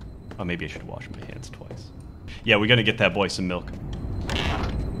 Oh, maybe I should wash my hands twice. Yeah, we gotta get that boy some milk.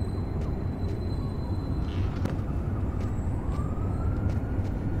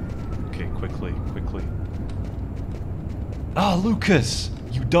 Okay, quickly, quickly. Ah, Lucas!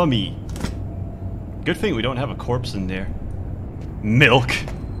 You dummy! Good thing we don't have a corpse in there. Milk!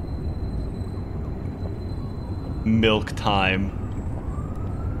 Milk time.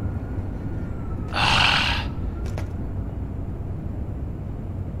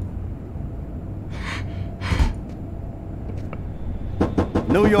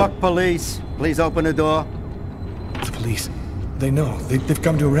 New York police, please open the door. The police. They know. They've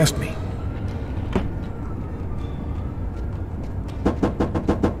come to arrest me.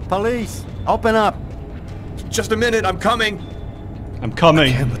 Police, open up. Just a minute, I'm coming. I'm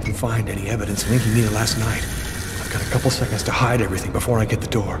coming. I can't let them find any evidence linking me to last night. I've got a couple seconds to hide everything before I get the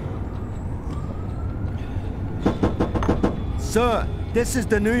door. Sir, this is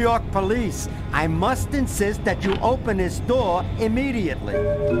the New York police. I must insist that you open this door immediately.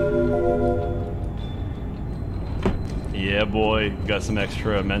 Yeah, boy. Got some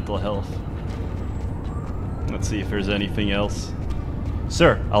extra mental health. Let's see if there's anything else.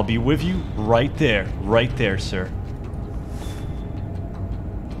 Sir, I'll be with you right there, sir.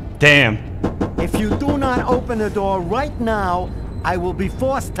 Damn. If you do not open the door right now, I will be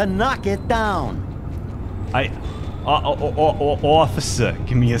forced to knock it down. Officer,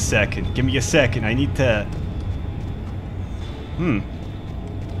 give me a second. Give me a second. I need to...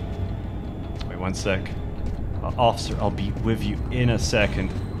 Wait 1 sec. Officer, I'll be with you in a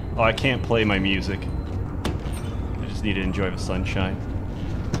second. Oh, I can't play my music. I just need to enjoy the sunshine.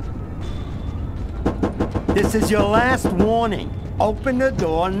 This is your last warning. Open the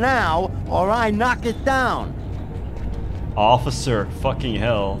door now, or I knock it down. Officer, fucking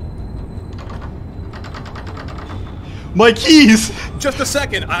hell. My keys! Just a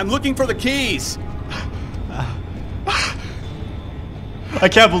second, I'm looking for the keys. I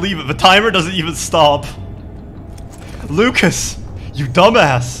can't believe it, the timer doesn't even stop. Lucas, you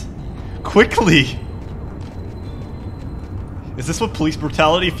dumbass. Quickly. Is this what police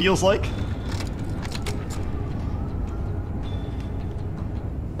brutality feels like?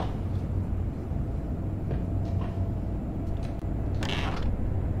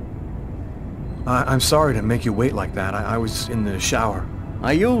 I'm sorry to make you wait like that. I was in the shower.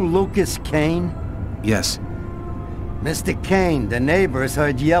 Are you Lucas Kane? Yes. Mr. Kane, the neighbors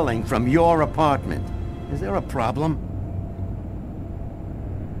heard yelling from your apartment. Is there a problem?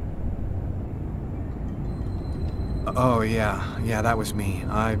 Oh, yeah. Yeah, that was me.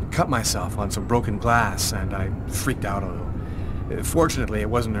 I cut myself on some broken glass, and I freaked out a little. Fortunately, it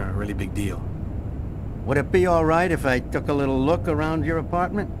wasn't a really big deal. Would it be all right if I took a little look around your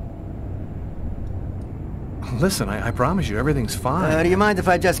apartment? Listen, I promise you, everything's fine. Do you mind if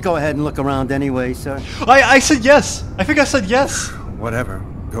I just go ahead and look around anyway, sir? I said yes! I think I said yes! Whatever.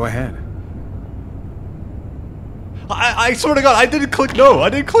 Go ahead. I swear to God, I didn't click no! I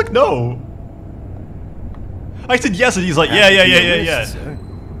didn't click no! I said yes, and he's like, yeah. Sir.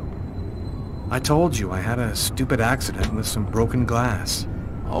 I told you I had a stupid accident with some broken glass.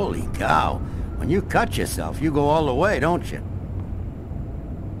 Holy cow. When you cut yourself, you go all the way, don't you?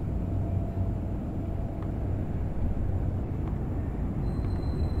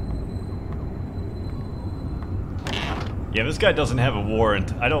 Yeah, this guy doesn't have a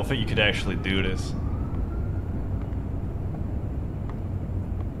warrant. I don't think you could actually do this.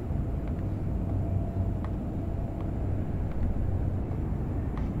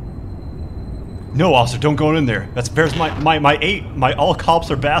 No, officer, don't go in there. There's my all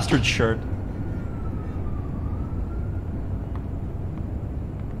cops are bastards shirt.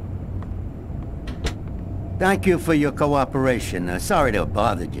 Thank you for your cooperation. Sorry to have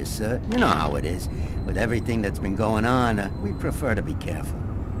bothered you, sir. You know how it is. With everything that's been going on, we prefer to be careful.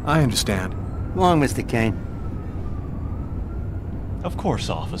 I understand. Go on, Mr. Kane. Of course,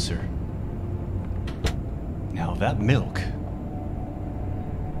 officer. Now that milk.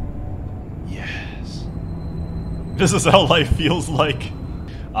 Yes. This is how life feels like.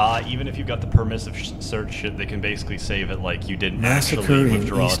 Even if you got the permissive search shit, they can basically save it like you didn't actually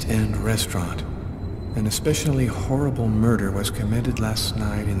withdraw. Massacre in East End restaurant. An especially horrible murder was committed last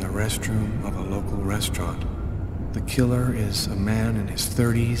night in the restroom of a local restaurant. The killer is a man in his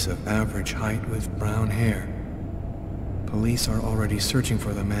 30s of average height with brown hair. Police are already searching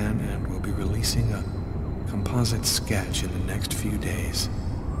for the man and will be releasing a composite sketch in the next few days.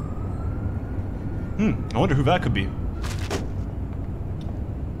 I wonder who that could be.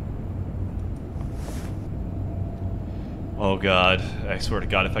 Oh god, I swear to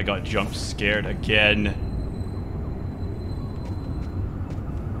god if I got jump scared again.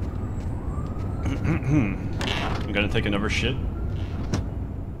 I'm gonna take another shit.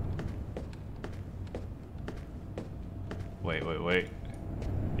 Wait.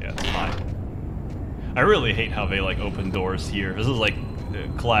 Yeah, it's fine. I really hate how they like open doors here. This is like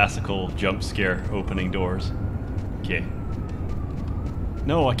classical jump scare opening doors. Okay.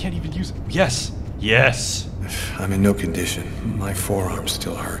 No, I can't even use it. Yes! Yes! I'm in no condition. My forearms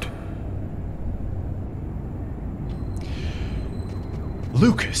still hurt.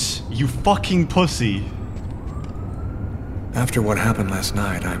 Lucas, you fucking pussy. After what happened last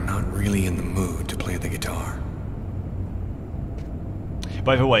night, I'm not really in the mood to play the guitar.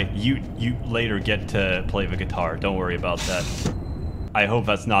 By the way, you later get to play the guitar. Don't worry about that. I hope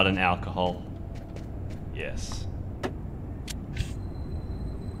that's not an alcohol. Yes.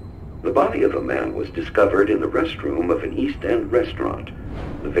 The body of a man was discovered in the restroom of an East End restaurant.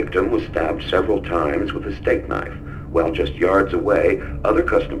 The victim was stabbed several times with a steak knife, while just yards away, other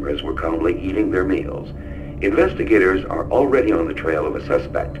customers were calmly eating their meals. Investigators are already on the trail of a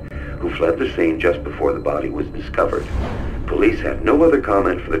suspect who fled the scene just before the body was discovered. Police have no other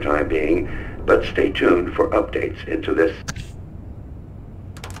comment for the time being, but stay tuned for updates into this.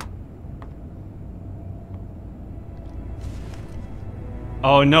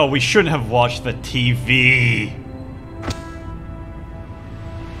 Oh no, we shouldn't have watched the TV.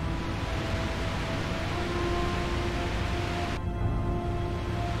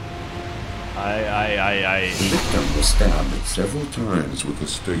 The victim was stabbed several times with a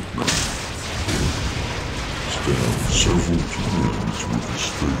steak knife.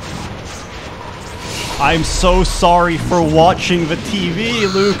 I'm so sorry for watching the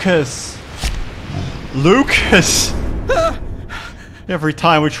TV, Lucas. Lucas! Every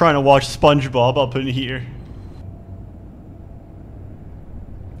time we're trying to watch SpongeBob up in here.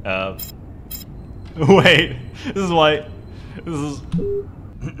 Wait. This is why... This is...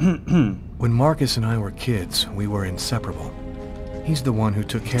 When Marcus and I were kids, we were inseparable. He's the one who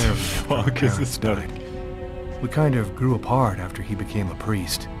took care of me after our parents died. We kind of grew apart after he became a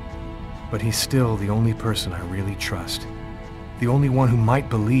priest. But he's still the only person I really trust. The only one who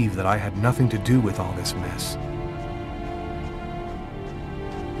might believe that I had nothing to do with all this mess.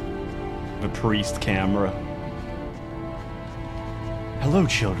 The priest camera. Hello,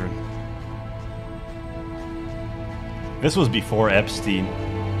 children. This was before Epstein.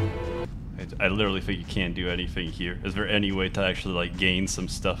 I literally think you can't do anything here. Is there any way to actually, like, gain some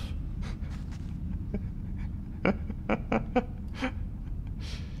stuff?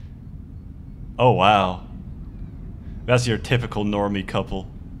 Oh, wow. That's your typical normie couple.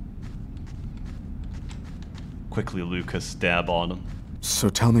 Quickly, Lucas, stab on him. So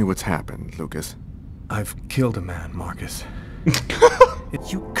tell me what's happened, Lucas. I've killed a man, Marcus.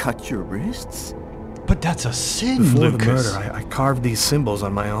 You cut your wrists? But that's a sin, Before Lucas. the murder, I carved these symbols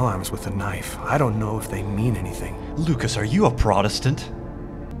on my arms with a knife. I don't know if they mean anything. Lucas, are you a Protestant?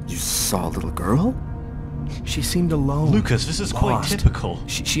 You saw a little girl? She seemed alone. Lucas, this is quite typical.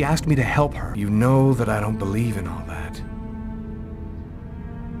 She asked me to help her. You know that I don't believe in all that.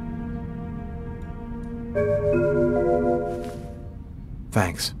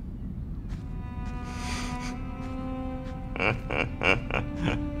 Thanks.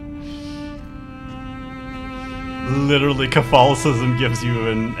 Literally, Catholicism gives you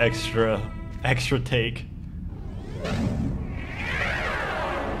an extra take.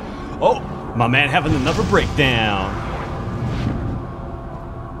 Oh, my man having another breakdown.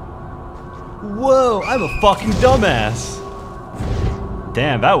 Whoa, I'm a fucking dumbass.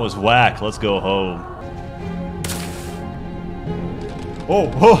 Damn, that was whack. Let's go home. Oh,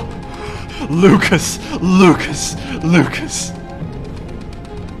 Lucas.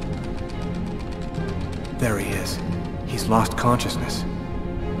 There he is. He's lost consciousness.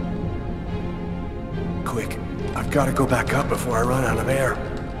 Quick, I've got to go back up before I run out of air.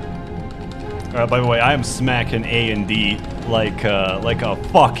 By the way, I am smacking A and D like a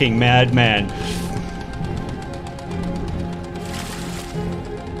fucking madman.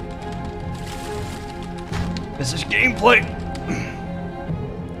 This is gameplay.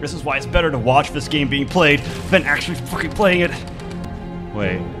 This is why it's better to watch this game being played than actually fucking playing it.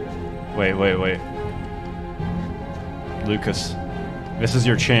 Wait. Lucas, this is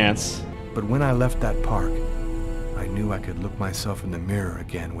your chance. But when I left that park, I knew I could look myself in the mirror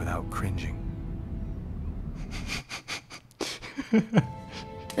again without cringing.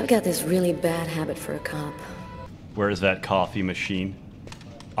 I've got this really bad habit for a cop. Where's that coffee machine?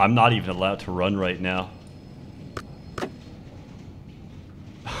 I'm not even allowed to run right now.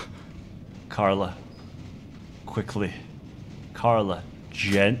 Carla. Quickly. Carla,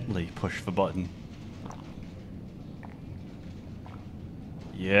 gently push the button.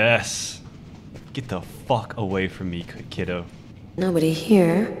 Yes. Get the fuck away from me, kiddo. Nobody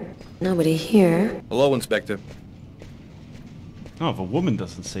here. Nobody here. Hello, Inspector. Oh, if a woman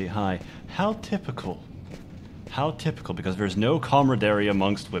doesn't say hi, how typical. How typical, because there's no camaraderie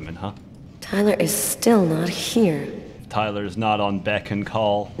amongst women, huh? Tyler is still not here. Tyler's not on beck and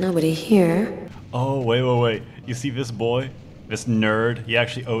call. Nobody here. Oh, wait. You see this boy? This nerd? He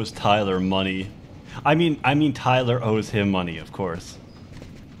actually owes Tyler money. I mean Tyler owes him money, of course.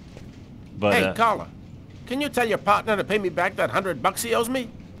 But, hey, Carla, can you tell your partner to pay me back that $100 he owes me?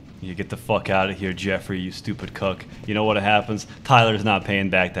 You get the fuck out of here, Jeffrey, you stupid cuck. You know what happens? Tyler's not paying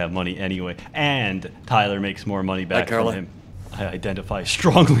back that money anyway. And Tyler makes more money back from him. I identify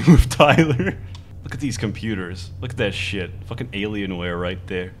strongly with Tyler. Look at these computers. Look at that shit. Fucking Alienware right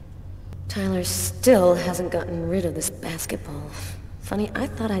there. Tyler still hasn't gotten rid of this basketball. Funny, I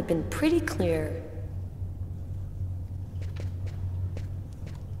thought I'd been pretty clear.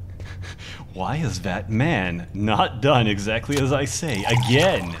 Why is that man not done exactly as I say?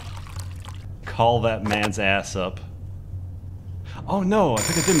 Again! Call that man's ass up. Oh no, I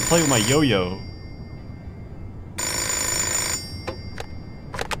think I didn't play with my yo-yo.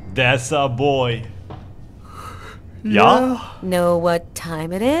 That's a boy. Yeah? Know what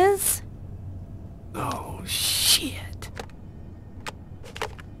time it is? Oh, shit.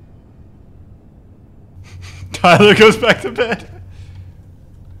 Tyler goes back to bed.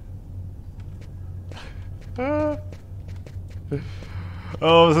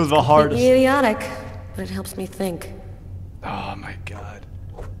 Oh, this is the hardest. Idiotic, but it helps me think. Oh my god.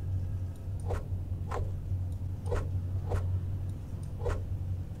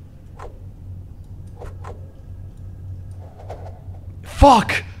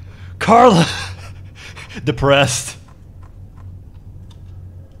 Fuck! Carla! Depressed.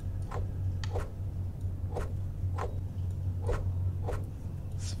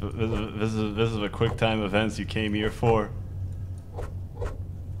 This is the quick time events you came here for.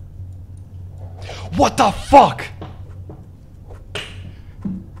 What the fuck?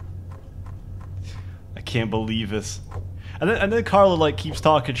 I can't believe this. And then Carla like keeps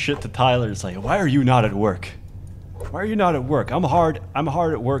talking shit to Tyler. It's like, why are you not at work? Why are you not at work? I'm hard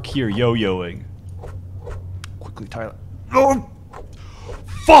at work here, yo-yoing. Quickly, Tyler. Oh,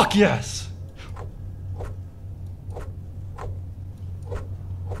 fuck yes!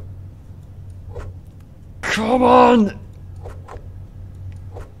 Come on!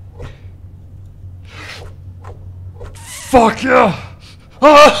 Fuck yeah!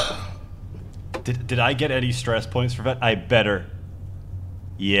 Ah! Did I get any stress points for that? I better.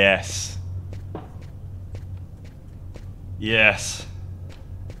 Yes. Yes.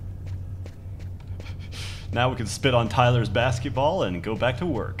 Now we can spit on Tyler's basketball and go back to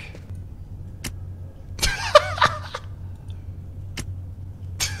work.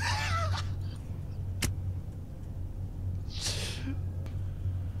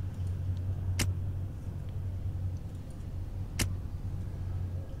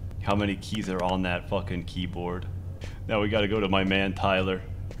 How many keys are on that fucking keyboard? Now we gotta go to my man Tyler.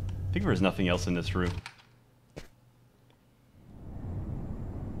 I think there's nothing else in this room.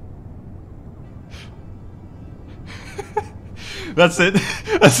 That's it.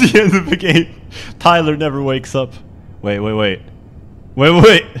 That's the end of the game. Tyler never wakes up. Wait.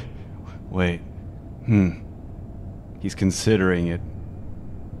 He's considering it.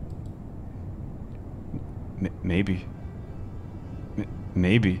 Maybe.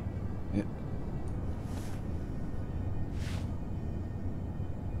 Maybe.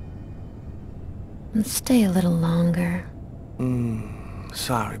 Stay a little longer.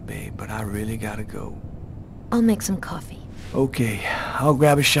 Sorry, babe, but I really gotta go. I'll make some coffee. Okay, I'll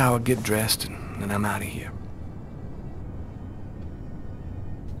grab a shower, get dressed, and then I'm out of here.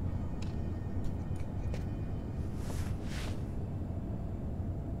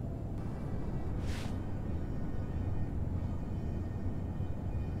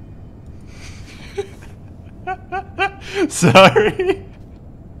 Sorry.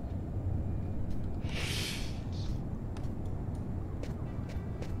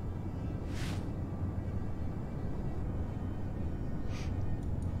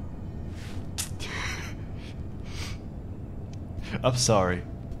 I'm sorry.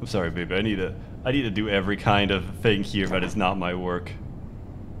 I'm sorry, baby. I need to do every kind of thing here that is not my work.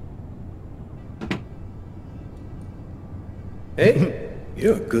 Hey,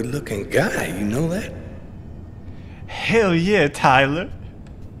 You're a good-looking guy, you know that? Hell yeah, Tyler.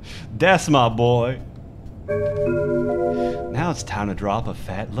 That's my boy. Now it's time to drop a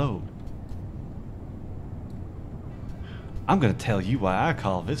fat load. I'm gonna tell you why I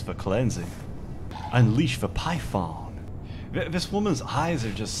call this for cleansing. Unleash the Python. This woman's eyes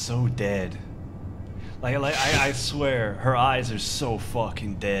are just so dead. I swear, her eyes are so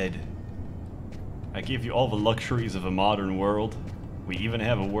fucking dead. I give you all the luxuries of a modern world. We even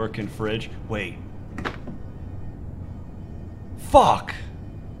have a working fridge. Wait. Fuck!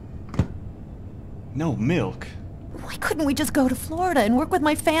 No milk. Why couldn't we just go to Florida and work with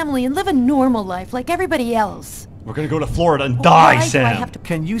my family and live a normal life like everybody else? We're gonna go to Florida and die, Sam!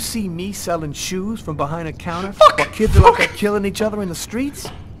 Can you see me selling shoes from behind a counter while kids are out there killing each other in the streets?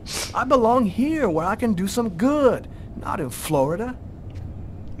 I belong here where I can do some good, not in Florida.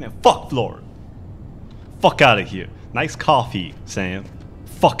 Man, fuck Florida. Fuck out of here. Nice coffee, Sam.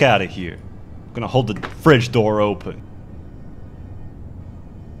 Fuck out of here. I'm gonna hold the fridge door open.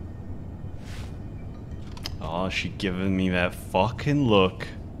 Oh, she giving me that fucking look.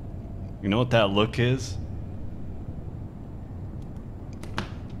 You know what that look is?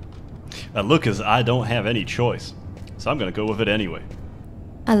 That look is I don't have any choice. So I'm gonna go with it anyway.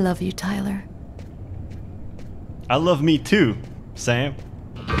 I love you, Tyler. I love me too, Sam.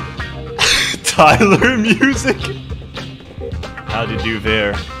 Tyler music. How to do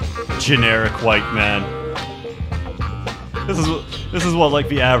there, generic white man. This is what like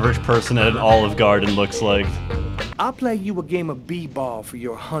the average person at an Olive Garden looks like. I'll play you a game of b-ball for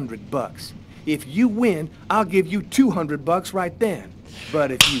your $100. If you win, I'll give you $200 right then.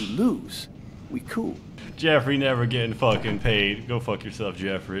 But if you lose, we cool. Jeffrey never getting fucking paid. Go fuck yourself,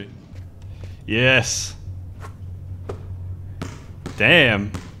 Jeffrey. Yes.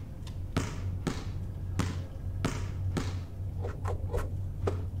 Damn.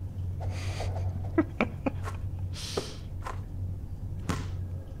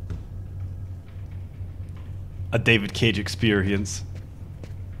 A David Cage experience.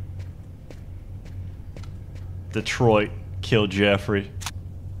 Detroit killed Jeffrey.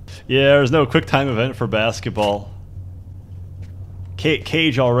 Yeah, there's no quick time event for basketball.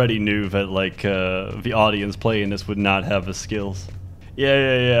 Cage already knew that like the audience playing this would not have the skills.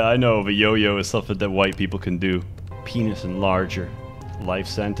 Yeah, I know, the yo-yo is something that white people can do. Penis enlarger. Life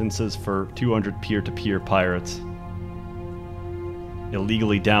sentences for 200 peer-to-peer pirates.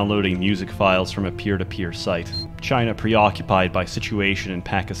 Illegally downloading music files from a peer-to-peer site. China preoccupied by situation in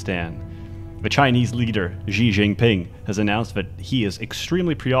Pakistan. The Chinese leader, Xi Jinping, has announced that he is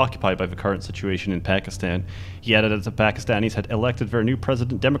extremely preoccupied by the current situation in Pakistan. He added that the Pakistanis had elected their new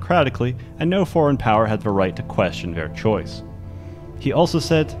president democratically, and no foreign power had the right to question their choice. He also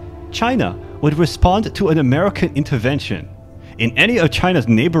said, China would respond to an American intervention in any of China's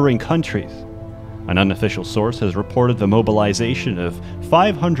neighboring countries. An unofficial source has reported the mobilization of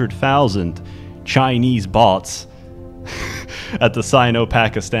 500,000 Chinese bots at the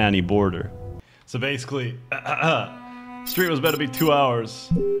Sino-Pakistani border. So basically, stream was meant to be 2 hours,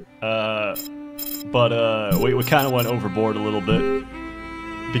 but we kind of went overboard a little bit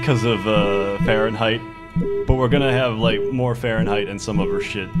because of Fahrenheit. But we're gonna have like more Fahrenheit and some other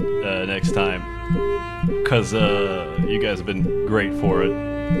shit next time, cause you guys have been great for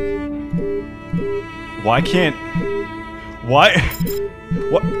it. Why?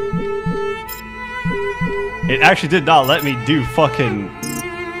 What? It actually did not let me do fucking.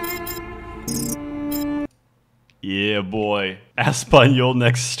 Yeah, boy. Espanol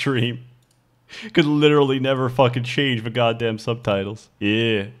next stream. Could literally never fucking change the goddamn subtitles.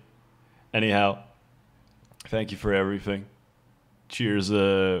 Yeah. Anyhow. Thank you for everything. Cheers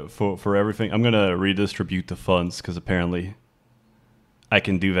for everything. I'm gonna redistribute the funds, because apparently I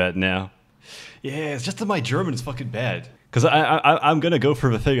can do that now. Yeah, it's just that my German is fucking bad. Because I'm gonna go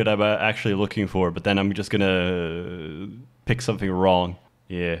for the thing that I'm actually looking for, but then I'm just gonna pick something wrong.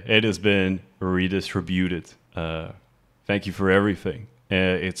 Yeah, it has been redistributed. Thank you for everything.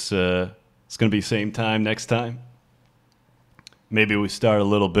 It's gonna be same time next time. Maybe we start a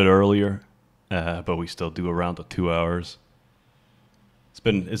little bit earlier, but we still do around the 2 hours.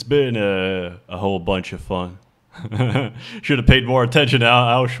 It's been a whole bunch of fun. Should have paid more attention to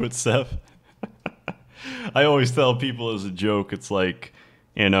Auschwitz, Sseth. I always tell people as a joke, it's like,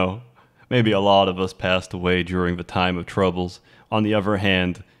 you know, maybe a lot of us passed away during the time of troubles. On the other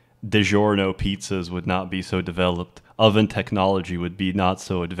hand, DiGiorno pizzas would not be so developed. Oven technology would be not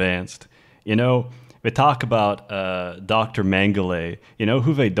so advanced. You know, they talk about Dr. Mengele. You know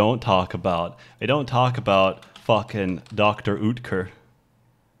who they don't talk about? They don't talk about fucking Dr. Utker.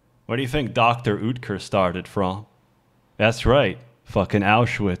 Where do you think Dr. Utker started from? That's right. Fucking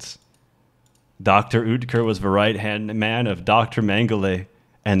Auschwitz. Dr. Utker was the right-hand man of Dr. Mengele,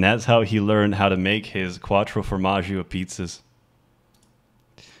 and that's how he learned how to make his quattro formaggio pizzas.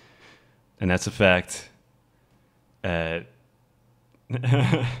 And that's a fact. No,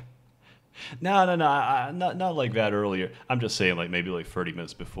 not like that earlier. I'm just saying, like, maybe like 30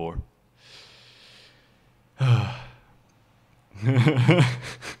 minutes before.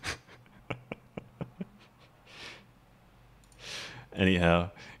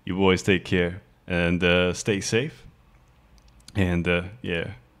 Anyhow, you boys take care and stay safe. And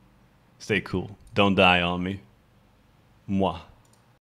yeah, stay cool. Don't die on me. Mwah.